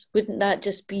bitterness, wouldn't that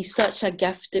just be such a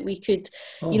gift that we could,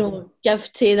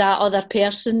 give to that other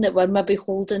person that we're maybe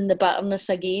holding the bitterness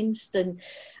against, and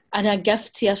a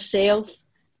gift to yourself,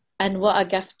 and what a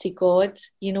gift to God,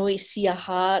 to see a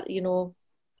heart,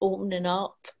 opening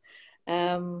up.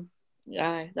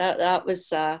 That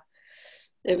was.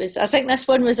 I think this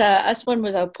one was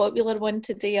a popular one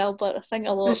today, Albert. I think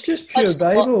a lot. It's just pure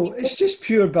Bible. It's just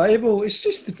pure Bible. It's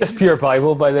just pure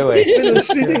Bible, by the way. When I was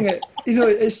reading it,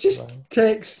 it's just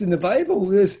text in the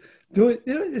Bible. It's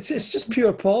just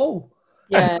pure Paul.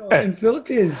 Yeah. In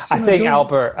Philippians. I think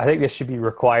Albert. I think this should be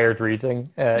required reading.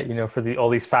 For all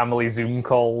these family Zoom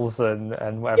calls and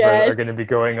whatever that are going to be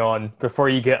going on before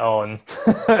you get on.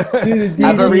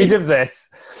 Have a read of this.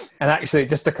 And actually, it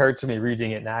just occurred to me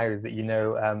reading it now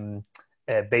that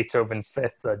Beethoven's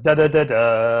Fifth, da da da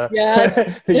da. Yeah.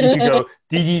 That you can go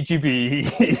DDGB.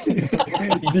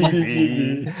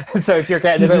 DDGB. So if you're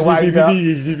getting a bit wound up,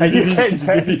 and you're getting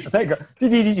tense, then go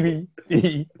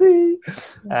DDGB.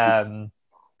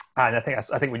 And I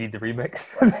think we need the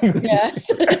remix. Yes.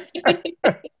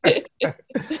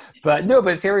 But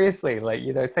seriously,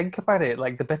 think about it,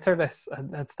 like the bitterness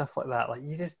and stuff like that. Like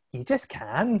you just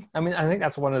can. I mean, I think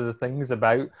that's one of the things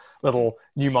about little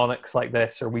mnemonics like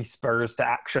this, or wee spurs to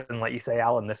action, like you say,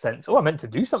 Alan, the sense, I meant to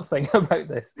do something about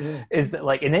this, is that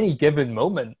like in any given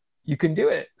moment, you can do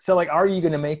it. So like, are you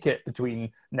going to make it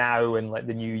between now and like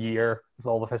the new year with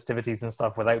all the festivities and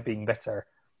stuff without being bitter?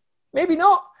 Maybe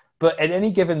not. But at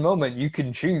any given moment, you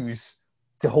can choose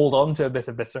to hold on to a bit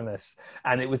of bitterness.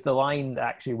 And it was the line that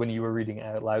actually, when you were reading it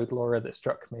out loud, Laura, that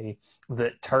struck me,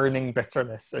 that turning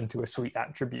bitterness into a sweet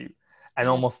attribute. And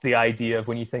almost the idea of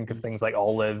when you think of things like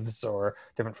olives or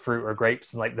different fruit or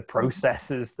grapes, and like the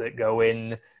processes that go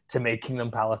in to making them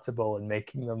palatable and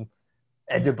making them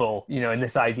edible, and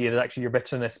this idea that actually your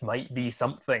bitterness might be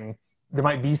something, there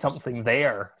might be something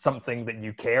there, something that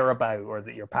you care about or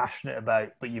that you're passionate about,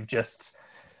 but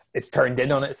it's turned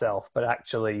in on itself. But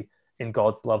actually, in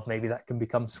God's love, maybe that can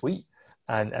become sweet,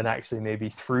 and actually maybe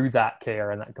through that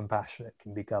care and that compassion, it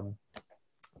can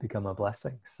become a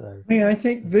blessing. So yeah, I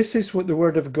think this is what the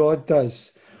Word of God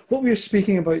does. What we're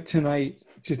speaking about tonight,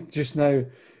 just now,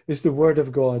 is the Word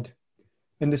of God,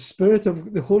 and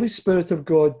the Holy Spirit of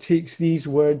God takes these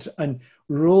words and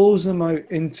rolls them out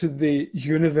into the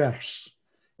universe,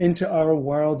 into our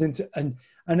world, and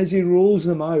as He rolls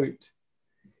them out,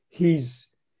 He's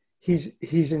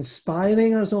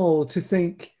inspiring us all to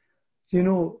think,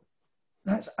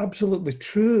 that's absolutely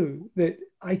true, that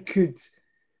I could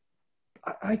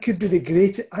be the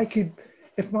greatest.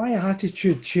 If my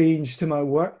attitude changed to my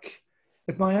work,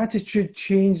 if my attitude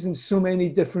changed in so many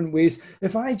different ways,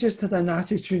 if I just had an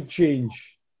attitude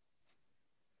change,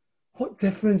 what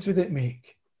difference would it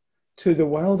make to the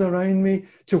world around me,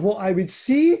 to what I would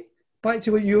see? Back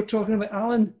to what you were talking about,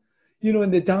 Alan,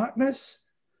 in the darkness.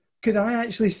 Could I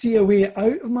actually see a way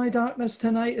out of my darkness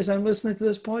tonight as I'm listening to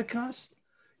this podcast?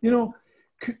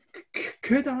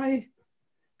 Could I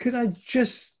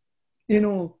just,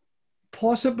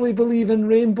 possibly believe in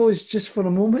rainbows just for a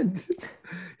moment?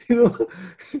 Could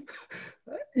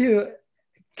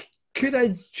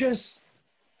I just,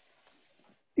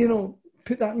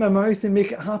 put that in my mouth and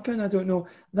make it happen? I don't know.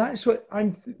 That's what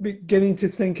I'm beginning to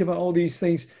think about all these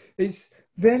things. It's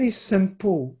very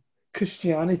simple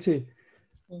Christianity.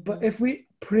 But if we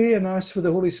pray and ask for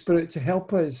the Holy Spirit to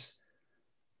help us,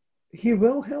 He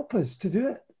will help us to do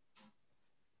it.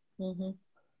 Mm-hmm.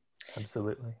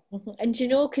 Absolutely. Mm-hmm. And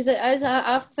because as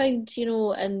I've found,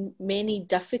 in many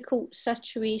difficult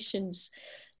situations,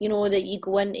 that you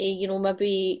go into,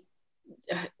 maybe,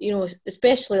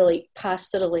 especially like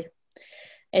pastorally,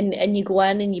 and you go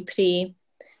in and you pray,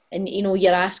 and you know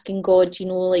you're asking God, you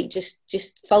know, like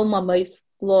just fill my mouth,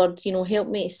 Lord, you know, help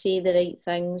me to say the right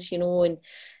things, you know,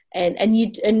 and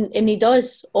he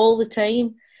does all the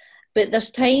time. But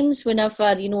there's times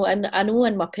whenever, you know, and I know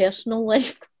in my personal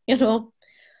life, you know,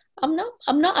 I'm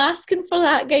not asking for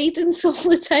that guidance all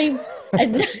the time,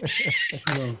 and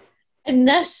No. and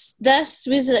this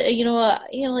was, you know,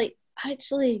 like,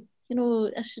 actually, you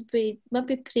know, I should be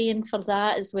maybe praying for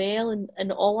that as well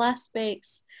in all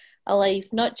aspects of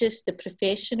life, not just the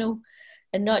professional,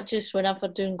 and not just whenever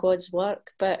doing God's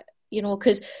work, but you know,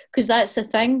 because that's the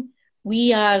thing,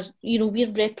 we are, you know, we're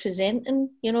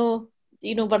representing, you know,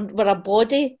 we're a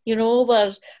body, you know,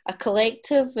 we're a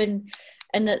collective, and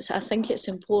I think it's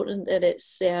important that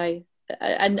it's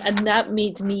and that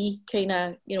made me kind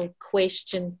of, you know,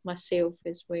 question myself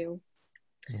as well.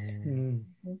 Mm.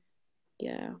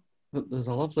 Yeah. There's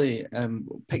a lovely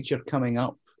picture coming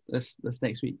up this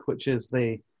next week, which is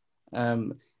it's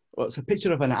a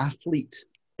picture of an athlete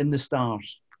in the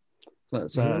stars. So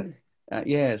it's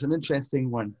it's an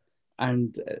interesting one,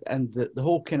 and the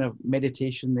whole kind of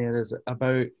meditation there is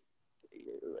about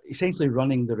essentially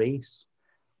running the race.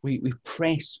 We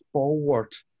press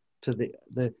forward to the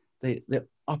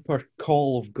upper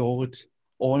call of God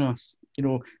on us, you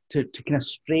know, to kind of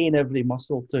strain every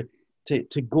muscle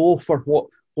to go for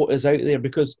what is out there,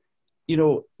 because you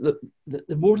know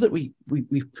the more that we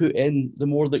put in, the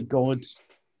more that God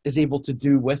is able to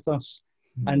do with us,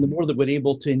 and the more that we're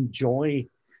able to enjoy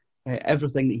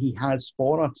everything that He has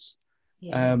for us.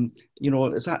 Yeah. You know,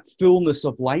 it's that fullness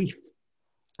of life,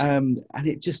 and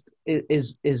it just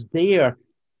is there.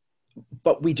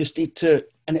 But we just need to,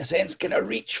 in a sense, kind of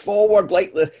reach forward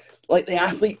like the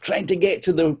athlete trying to get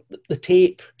to the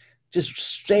tape. Just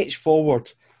stretch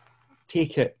forward,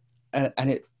 take it,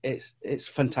 and it's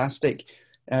fantastic.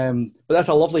 But that's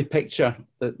a lovely picture,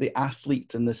 the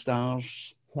athlete and the stars.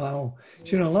 Wow.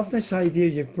 Do you know, I love this idea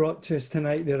you've brought to us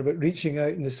tonight there about reaching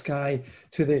out in the sky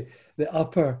to the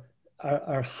upper,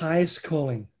 our highest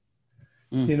calling,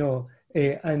 you know,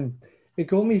 and it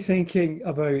got me thinking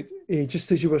about,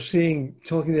 just as you were saying,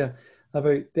 talking there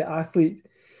about the athlete,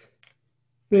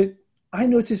 that I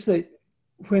noticed that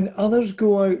when others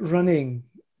go out running,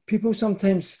 people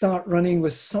sometimes start running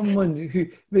with someone who,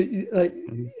 like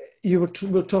you were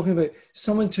talking about,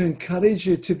 someone to encourage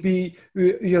you to be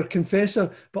your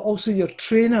confessor, but also your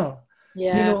trainer,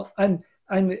 Yeah. you know,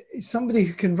 and somebody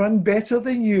who can run better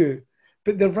than you,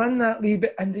 but they run that wee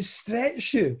bit and they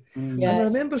stretch you. Yeah. And I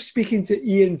remember speaking to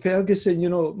Ian Ferguson, you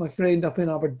know, my friend up in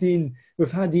Aberdeen.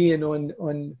 We've had Ian on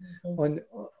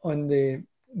the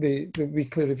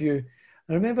weekly review.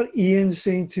 I remember Ian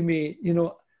saying to me, you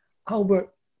know,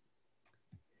 Albert,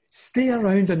 stay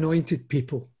around anointed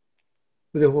people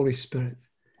with the Holy Spirit.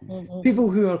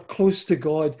 People who are close to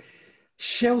God,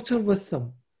 shelter with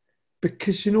them,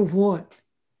 because you know what?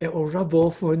 It will rub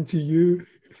off onto you.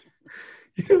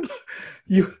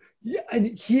 you and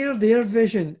hear their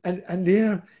vision and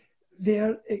there's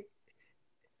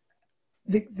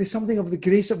something of the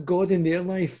grace of God in their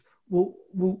life will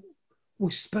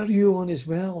spur you on as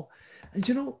well. And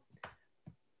you know,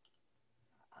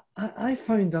 I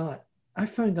found that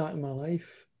in my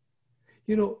life.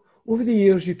 You know, over the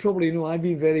years, you probably know I've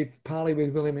been very pally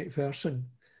with Willie McPherson,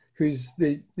 who's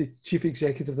the chief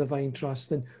executive of the Vine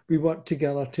Trust, and we work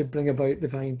together to bring about the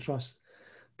Vine Trust.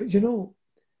 But you know,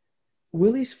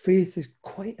 Willie's faith is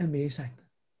quite amazing,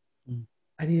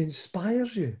 and he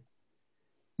inspires you,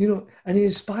 you know, and he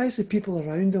inspires the people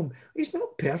around him. He's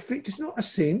not perfect, he's not a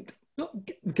saint, not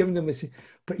giving them a saint,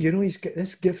 but you know, he's got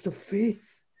this gift of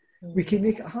faith. We can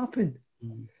make it happen,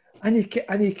 and he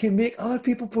can make other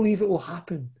people believe it will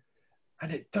happen,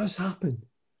 and it does happen,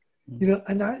 you know,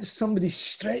 and that's somebody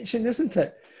stretching, isn't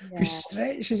it? Yeah. Who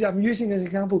stretches, I'm using as an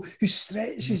example, who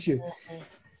stretches you.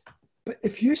 But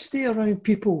if you stay around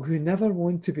people who never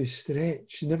want to be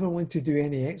stretched, never want to do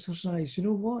any exercise, you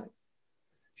know what?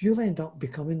 You'll end up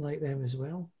becoming like them as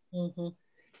well.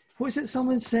 What's it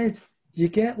someone said? You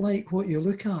get like what you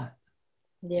look at.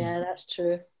 Yeah, that's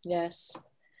true. Yes.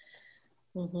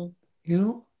 You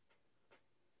know?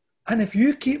 And if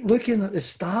you keep looking at the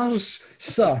stars,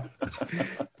 sir,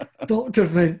 Dr.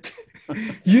 Vint,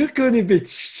 you're going to be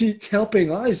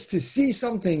helping us to see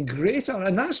something greater.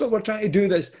 And that's what we're trying to do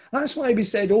this. That's why we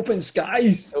said open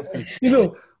skies. You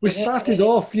know, we started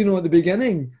off, you know, at the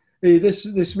beginning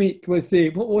this week with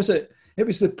what was it? It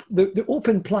was the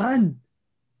open plan.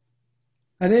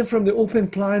 And then from the open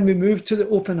plan, we moved to the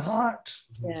open heart.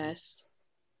 Yes.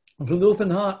 And from the open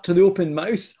heart to the open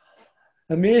mouth.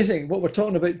 Amazing what we're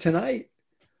talking about tonight.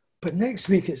 But next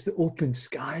week, it's the open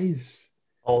skies.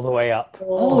 All the way up.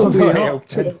 all the way up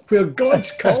to where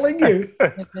God's calling you.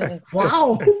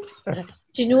 Wow. Do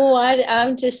you know,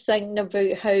 I'm just thinking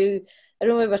about how, I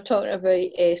know we were talking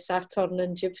about Saturn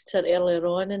and Jupiter earlier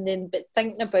on, and then, but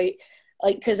thinking about,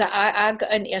 like, because I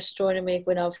got into astronomy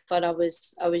whenever I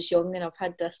was young, and I've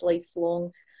had this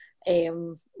lifelong,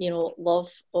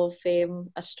 love of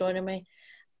astronomy.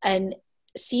 And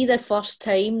see, the first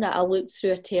time that I looked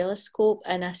through a telescope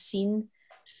and I seen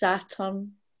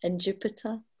Saturn and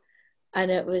Jupiter, and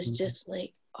it was just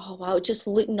like, oh wow, just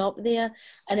looking up there,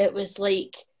 and it was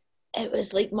like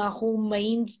my whole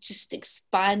mind just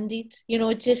expanded,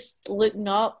 just looking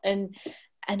up, and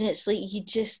it's like you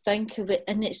just think of it,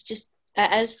 and it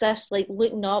is this like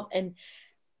looking up, and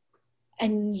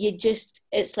you just,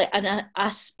 it's like an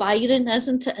aspiring,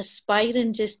 isn't it?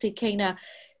 Aspiring just to kind of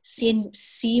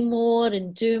see more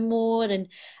and do more, and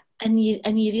you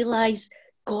realise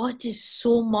God is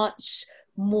so much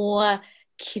more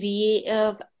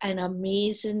creative and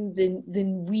amazing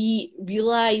than we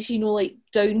realise, like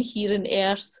down here on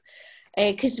earth.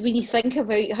 Because when you think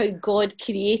about how God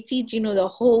created, the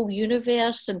whole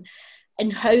universe, and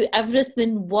how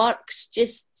everything works,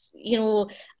 just,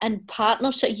 in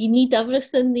partnership. You need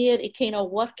everything there to kind of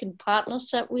work in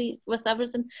partnership with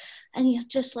everything. And you're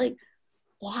just like,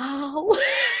 wow.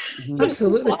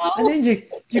 Absolutely. Wow. And then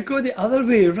you go the other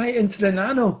way, right into the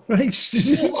nano, right?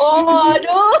 Oh,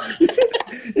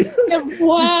 no.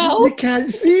 Wow. You can't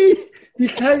see. You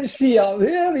can't see up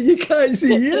there. You can't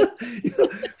see here.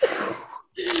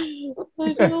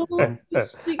 I know.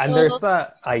 And there's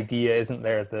that idea, isn't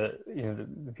there, that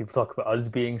the people talk about us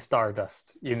being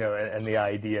stardust, and the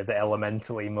idea that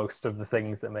elementally most of the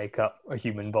things that make up a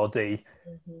human body,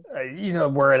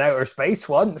 were in outer space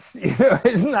once.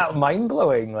 Isn't that mind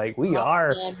blowing? Like we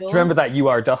are. Yeah, Do you remember that "You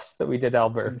Are Dust" that we did,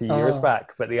 Albert, a few years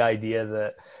back? But the idea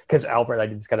that, because Albert and I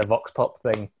did this kind of vox pop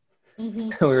thing.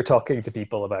 We were talking to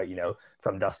people about,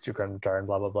 from dust to ground return,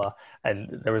 blah, blah, blah.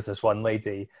 And there was this one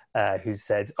lady who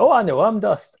said, oh, I know, I'm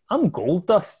dust. I'm gold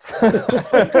dust.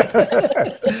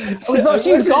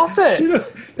 She's got it.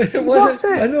 It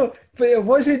wasn't, I know, but it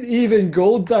wasn't even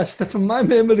gold dust. From my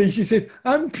memory, she said,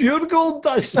 I'm pure gold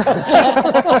dust.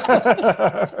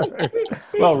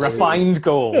 Well, refined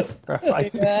gold.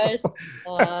 Yes.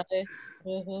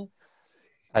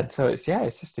 And so it's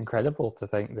just incredible to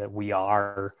think that we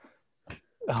are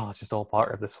just all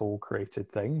part of this whole created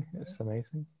thing. It's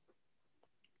amazing.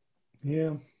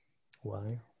 Yeah. Wow.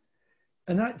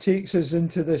 And that takes us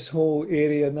into this whole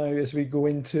area now as we go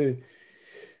into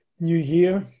New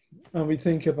Year, and we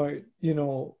think about,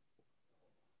 the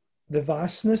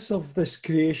vastness of this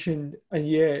creation, and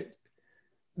yet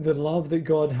the love that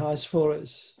God has for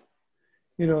us,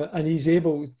 and he's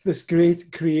able, this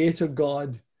great creator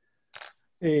God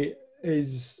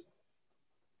is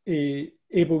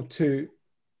able to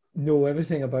know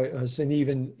everything about us, and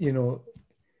even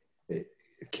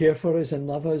care for us and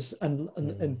love us,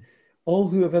 and all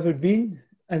who have ever been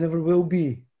and ever will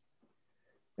be.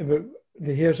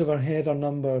 The hairs of our head are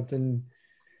numbered, and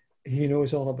he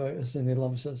knows all about us, and he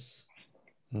loves us.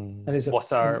 And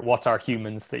what are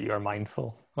humans that you are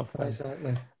mindful of them?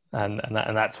 Exactly. And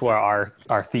that's where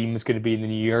our theme is going to be in the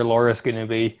new year. Laura's going to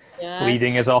be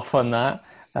leading us off on that.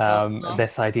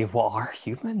 This idea of what are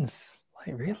humans?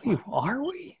 Like, really, are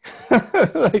we?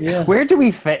 Where do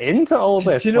we fit into all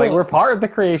this? We're part of the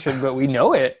creation, but we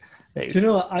know it. Do you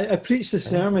know, I preached a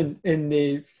sermon in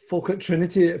the Folk at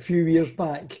Trinity a few years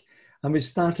back, and we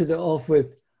started it off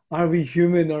with, are we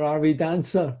human or are we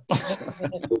dancer?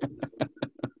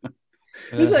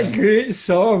 It's a great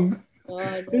song.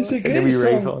 It's a great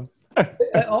song.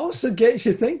 It also gets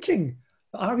you thinking,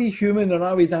 are we human or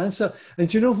are we dancer? And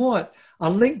do you know what? I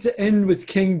linked it in with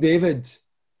King David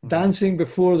dancing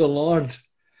before the Lord.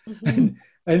 And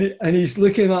he's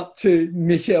looking up to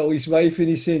Michal, his wife, and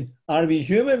he's saying, are we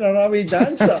human or are we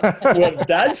dancer? We're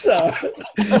dancer.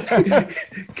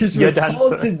 Because we're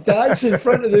called to dance in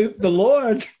front of the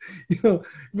Lord.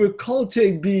 We're called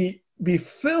to be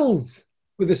filled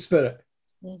with the Spirit.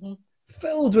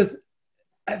 Filled with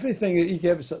everything that he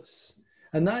gives us.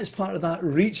 And that's part of that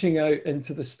reaching out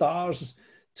into the stars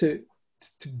to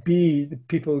be the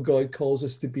people God calls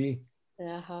us to be.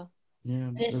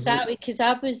 And it's that way, because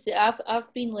I've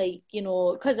been like,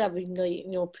 because I've been like,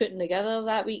 putting together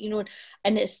that week,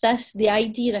 and it's the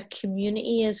idea of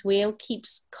community as well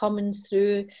keeps coming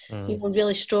through,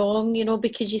 really strong,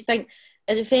 because you think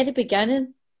at the very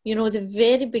beginning,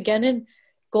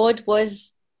 God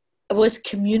was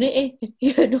community,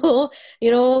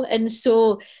 and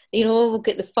so, we'll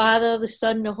get the Father, the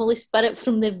Son, the Holy Spirit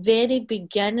from the very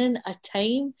beginning of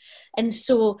time. And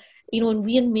so you know, and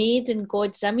we're made in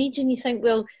God's image, and you think,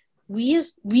 well,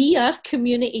 we are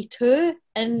community too,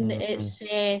 and it's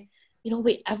you know,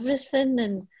 with everything,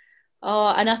 and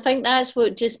I think that's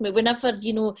what just whenever,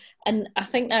 you know, and I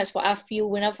think that's what I feel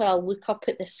whenever I look up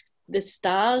at the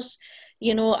stars.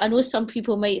 You know, I know some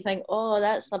people might think, oh,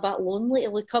 that's a bit lonely to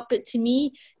look up, but to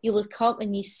me, you look up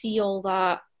and you see all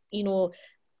that, you know,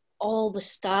 all the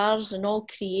stars and all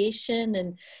creation,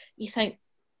 and you think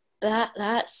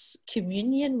that's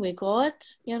communion with God,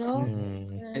 you know.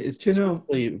 It's, you know,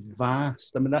 really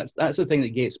vast. I mean, that's the thing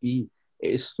that gets me.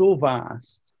 It is so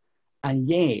vast, and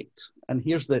yet, and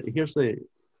here's the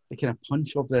kind of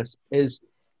punch of this is,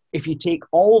 if you take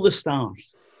all the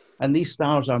stars, and these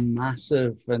stars are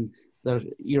massive, and they're,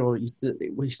 you know,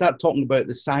 we start talking about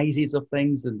the sizes of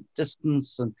things and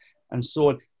distance and so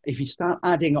on. If you start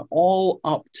adding it all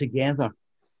up together,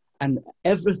 and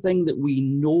everything that we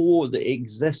know that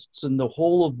exists in the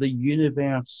whole of the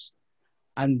universe,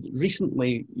 and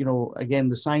recently, you know, again,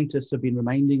 the scientists have been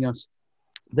reminding us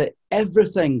that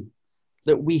everything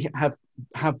that we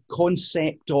have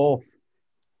concept of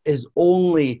is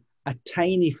only a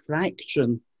tiny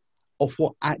fraction of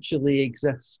what actually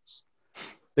exists,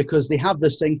 because they have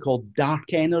this thing called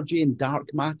dark energy and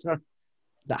dark matter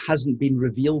that hasn't been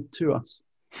revealed to us.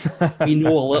 We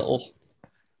know a little,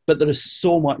 but there is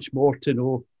so much more to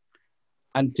know.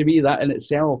 And to me, that in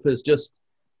itself is just,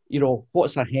 you know,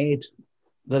 what's ahead?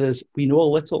 We know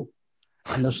a little,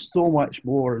 and there's so much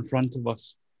more in front of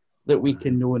us that we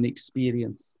can know and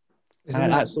experience.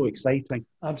 And that's so exciting.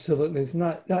 Absolutely.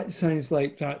 Isn't that sounds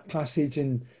like that passage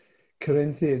in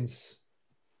Corinthians,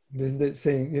 isn't it,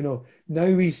 saying, you know, now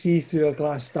we see through a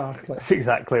glass darkly. That's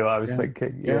exactly what I was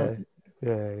thinking. Yeah.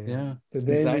 But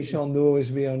then we shall know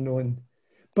as we are known.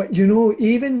 But, you know,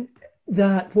 even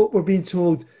that, what we're being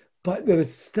told, but there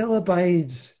still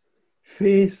abides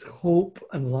faith, hope,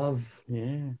 and love.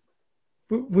 Yeah.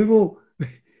 We will,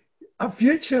 our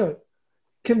future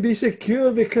can be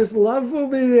secure because love will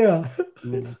be there.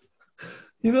 You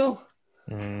know?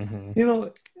 You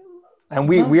know, and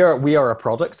we are a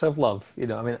product of love, you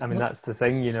know. I mean that's the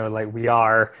thing, you know, like we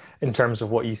are, in terms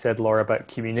of what you said, Laura, about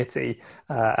community,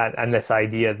 and this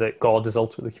idea that God is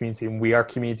ultimately community and we are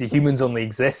community. Humans only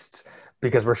exist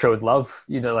because we're showed love,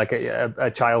 you know, like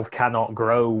a child cannot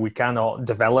grow, we cannot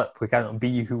develop, we cannot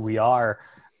be who we are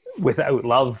without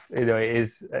love. You know, it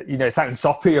is, you know, it sounds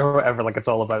soppy or whatever, like it's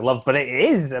all about love, but it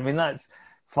is. I mean, that's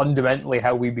fundamentally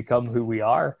how we become who we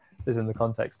are, is in the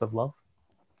context of love.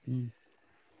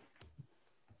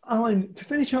 Alan, to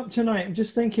finish up tonight, I'm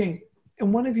just thinking,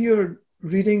 in one of your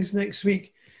readings next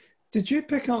week, did you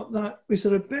pick up that, was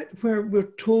there a bit where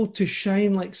we're told to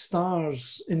shine like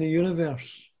stars in the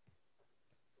universe?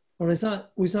 Or was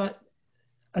that,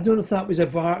 I don't know if that was a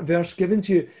verse given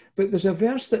to you, but there's a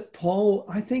verse that Paul,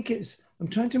 I think it's, I'm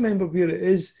trying to remember where it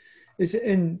is. Is it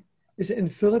in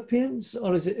Philippians,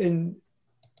 or is it in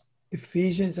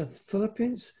Ephesians and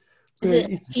Philippians? Is it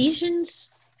Ephesians?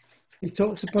 He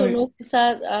talks about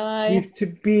we've to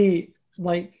be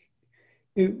like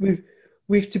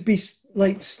we've to be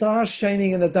like stars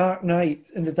shining in the dark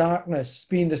night, in the darkness,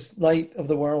 being the light of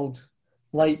the world.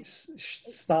 Lights,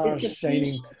 stars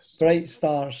shining, bright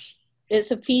stars.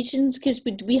 It's Ephesians, because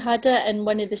we had it in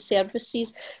one of the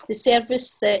services, the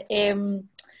service that me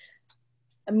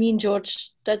and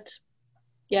George did.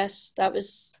 Yes, that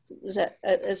was it?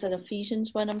 It's an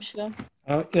Ephesians one, I'm sure.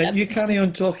 You carry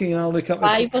on talking and I'll look up.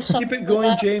 Keep it going,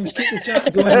 like James. Keep the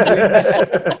chat going,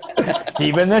 James.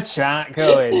 Keeping the chat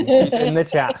going. Keeping the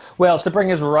chat. Well, to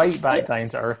bring us right back down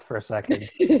to earth for a second,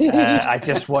 I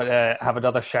just want to have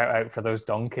another shout out for those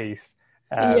donkeys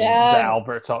that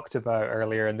Albert talked about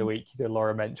earlier in the week, that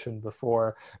Laura mentioned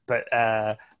before. But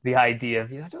the idea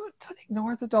of, you know, don't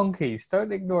ignore the donkeys.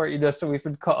 Don't ignore it. You know, so we've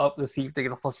been caught up this evening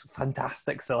in all this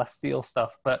fantastic celestial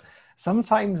stuff. But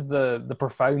sometimes the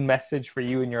profound message for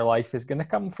you in your life is going to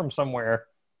come from somewhere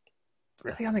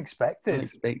really unexpected.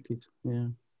 Yeah.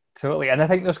 Totally. And I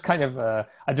think there's kind of I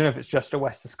don't know if it's just a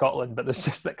west of Scotland, but there's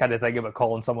just that kind of thing about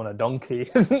calling someone a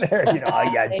donkey, isn't there? You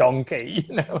know, donkey,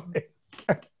 you know.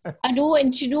 I know,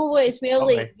 and do you know what as well?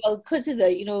 Like, well, because of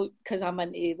the, you know, because I'm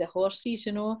into the horses,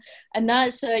 you know, and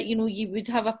that's you know, you would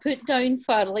have a put down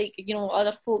for, like, you know,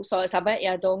 other folks. So it's a bit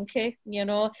of a donkey, you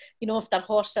know, if their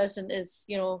horse isn't as,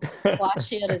 you know,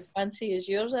 flashy or as fancy as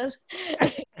yours is,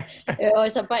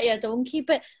 it's a bit of a donkey.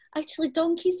 But actually,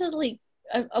 donkeys are like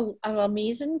are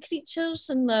amazing creatures,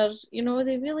 and they're, you know,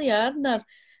 they really are, and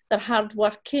they're hard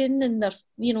working, and they're,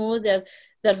 you know,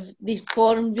 they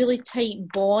form really tight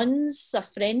bonds, a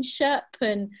friendship,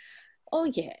 and oh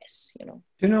yes, you know.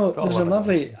 You know, there's a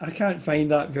lovely, I can't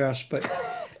find that verse, but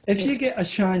if you get a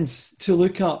chance to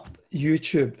look up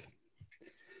YouTube,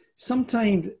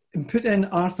 sometime put in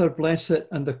Arthur Blessitt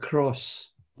and the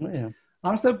cross. Oh, yeah.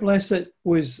 Arthur Blessitt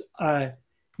was,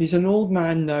 he's an old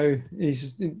man now.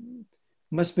 He's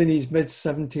must be in his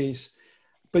mid-70s.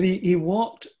 But he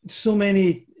walked so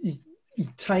many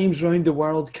times around the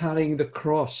world carrying the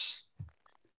cross.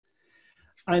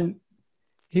 And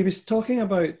he was talking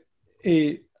about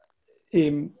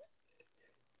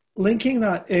linking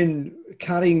that in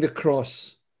carrying the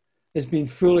cross as being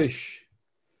foolish.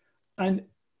 And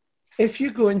if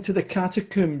you go into the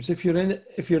catacombs, if you're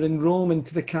in Rome,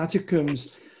 into the catacombs,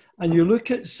 and you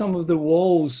look at some of the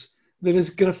walls, there is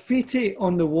graffiti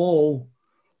on the wall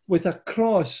with a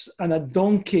cross and a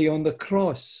donkey on the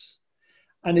cross.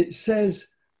 And it says,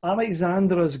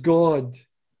 Alexandra's God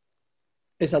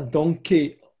is a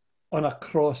donkey on a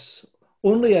cross.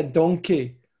 Only a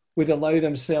donkey would allow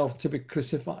themselves to be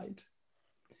crucified.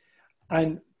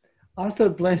 And Arthur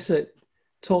Blessitt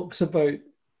talks about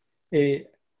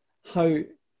how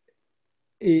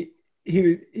he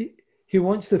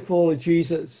wants to follow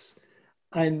Jesus.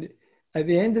 And at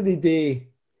the end of the day,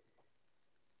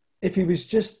 if he was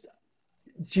just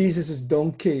Jesus's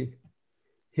donkey,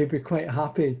 he'd be quite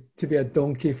happy to be a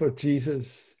donkey for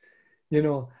Jesus, you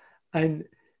know. And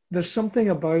there's something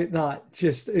about that.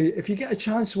 Just if you get a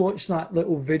chance to watch that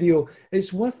little video,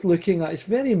 it's worth looking at. It's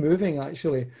very moving,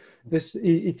 actually.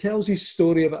 He tells his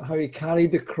story about how he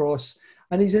carried the cross,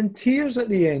 and he's in tears at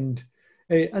the end.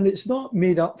 And it's not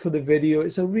made up for the video.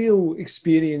 It's a real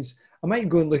experience. I might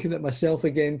go and look at it myself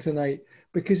again tonight,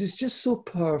 because it's just so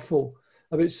powerful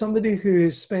about somebody who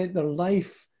has spent their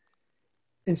life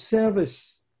in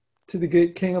service to the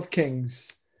great King of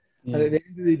Kings. Yeah. And at the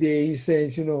end of the day, he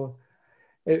says, you know,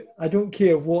 I don't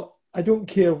care what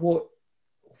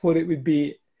it would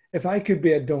be. If I could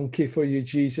be a donkey for you,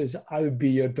 Jesus, I would be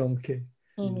your donkey.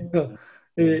 Mm-hmm.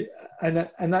 You know,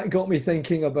 and that got me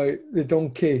thinking about the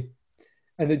donkey,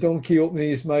 and the donkey opening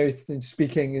his mouth and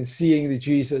speaking and seeing the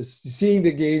Jesus, seeing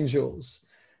the angels,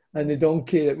 and the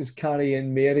donkey that was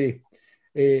carrying Mary.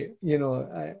 You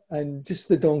know, and just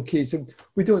the donkeys.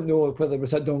 We don't know whether there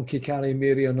was a donkey carrying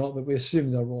Mary or not, but we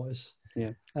assume there was.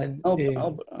 Yeah. And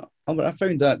Albert, I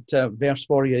found that verse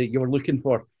for you that you were looking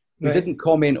for. We right. didn't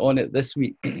comment on it this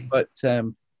week, but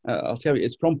I'll tell you,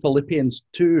 it's from Philippians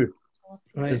 2,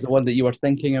 right. Is the one that you were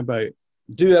thinking about.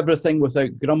 Do everything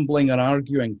without grumbling or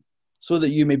arguing, so that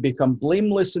you may become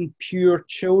blameless and pure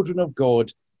children of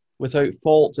God, without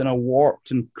fault in a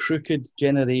warped and crooked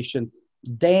generation.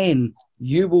 Then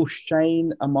you will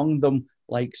shine among them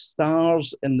like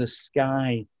stars in the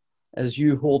sky, as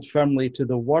you hold firmly to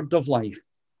the word of life.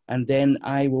 And then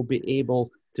I will be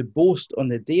able to boast on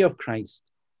the day of Christ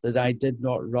that I did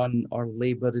not run or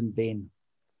labor in vain.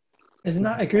 Isn't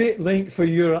that a great link for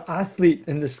your athlete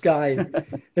in the sky,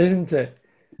 isn't it?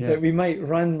 Yeah. That we might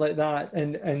run like that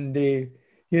and you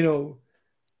know,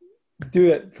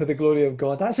 do it for the glory of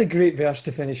God. That's a great verse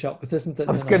to finish up with, isn't it?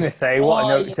 I was going to say, what a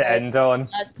note to end on.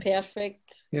 That's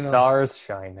perfect. You know, stars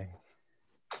shining.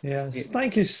 Yes.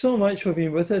 Thank you so much for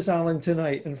being with us, Alan,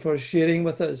 tonight, and for sharing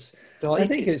with us. I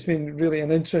think it's been really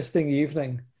an interesting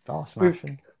evening. Oh,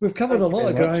 smashing. We've covered a lot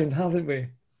of ground, haven't we?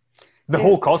 The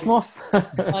whole cosmos?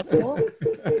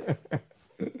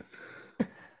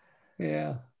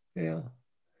 Yeah.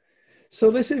 So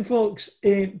listen, folks,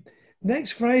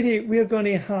 next Friday, we're going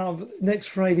to have next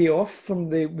Friday off from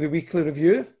the weekly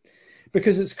review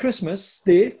because it's Christmas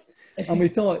Day. And we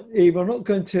thought, hey, we're not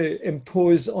going to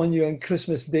impose on you on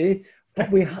Christmas Day,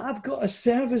 but we have got a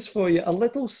service for you, a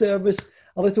little service,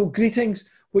 a little greetings,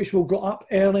 which will go up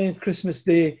early on Christmas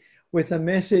Day with a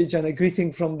message and a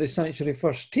greeting from the Sanctuary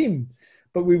First team.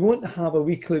 But we won't have a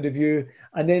weekly review.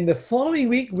 And then the following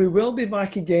week, we will be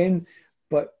back again.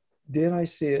 But dare I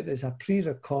say it is a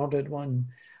pre-recorded one.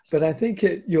 But I think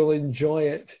you'll enjoy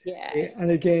it. Yes.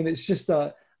 And again, it's just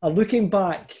a looking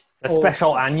back. A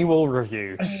special annual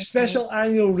review. A special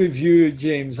annual review,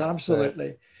 James,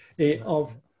 absolutely.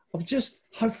 Of just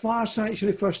how far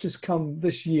Sanctuary First has come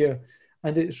this year.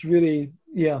 And it's really,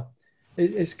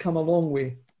 it's come a long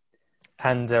way.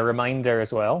 And a reminder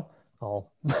as well,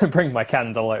 I'll bring my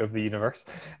candle out of the universe,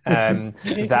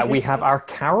 that we have our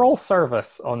carol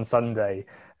service on Sunday.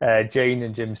 Jane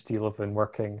and Jim Steele have been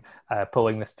working,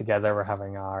 pulling this together. We're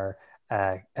having our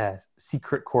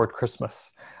secret chord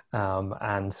Christmas.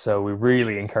 And so we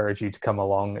really encourage you to come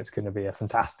along. It's going to be a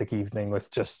fantastic evening with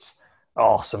just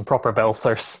some proper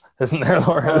belters, isn't there,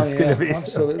 Laura? It's going to be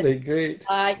absolutely great.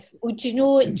 Well, do you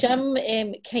know, Jim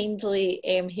kindly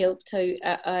helped out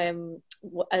at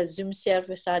a Zoom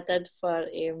service I did for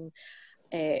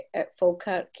at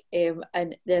Falkirk,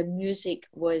 and the music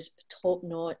was top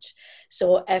notch.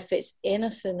 So if it's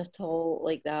anything at all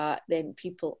like that, then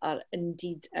people are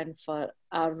indeed in for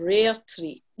a rare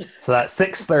treat. So that's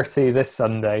 6:30 this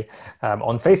Sunday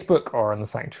on Facebook or on the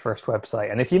Sanctuary First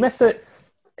website. And if you miss it,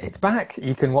 it's back.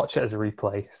 You can watch it as a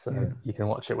replay, so you can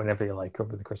watch it whenever you like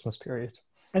over the Christmas period.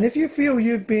 And if you feel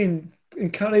you've been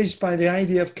encouraged by the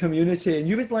idea of community and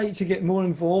you would like to get more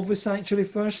involved with Sanctuary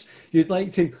First, you'd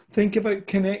like to think about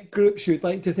connect groups, you'd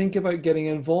like to think about getting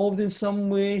involved in some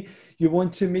way, you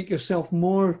want to make yourself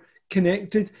more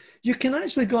connected, you can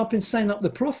actually go up and sign up the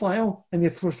profile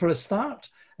and for a start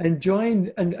and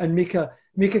join and make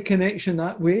a connection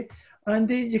that way. And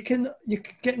you can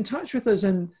get in touch with us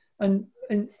and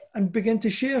begin to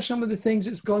share some of the things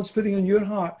that God's putting on your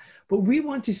heart. But we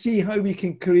want to see how we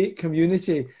can create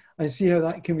community and see how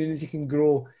that community can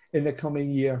grow in the coming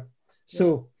year.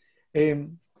 So,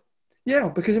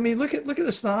 because I mean, look at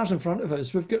the stars in front of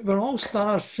us. We're all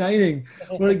stars shining.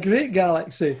 We're a great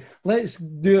galaxy. Let's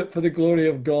do it for the glory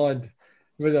of God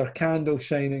with our candle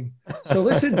shining. So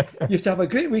listen, you have to have a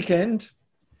great weekend.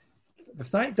 We've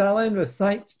thanked Alan, we've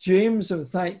thanked James, we've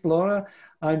thanked Laura,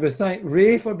 and we thank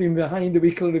Ray for being behind the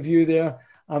weekly review there.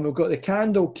 And we've got the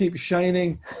candle keep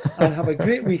shining, and have a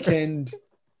great weekend.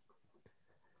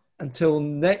 Until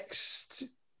next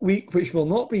week, which will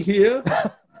not be here,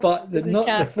 but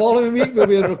the following week we'll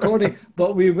be recording.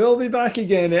 But we will be back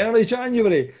again early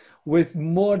January with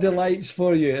more delights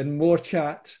for you and more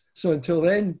chat. So until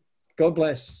then, God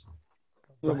bless.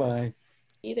 Bye-bye.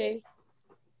 You do.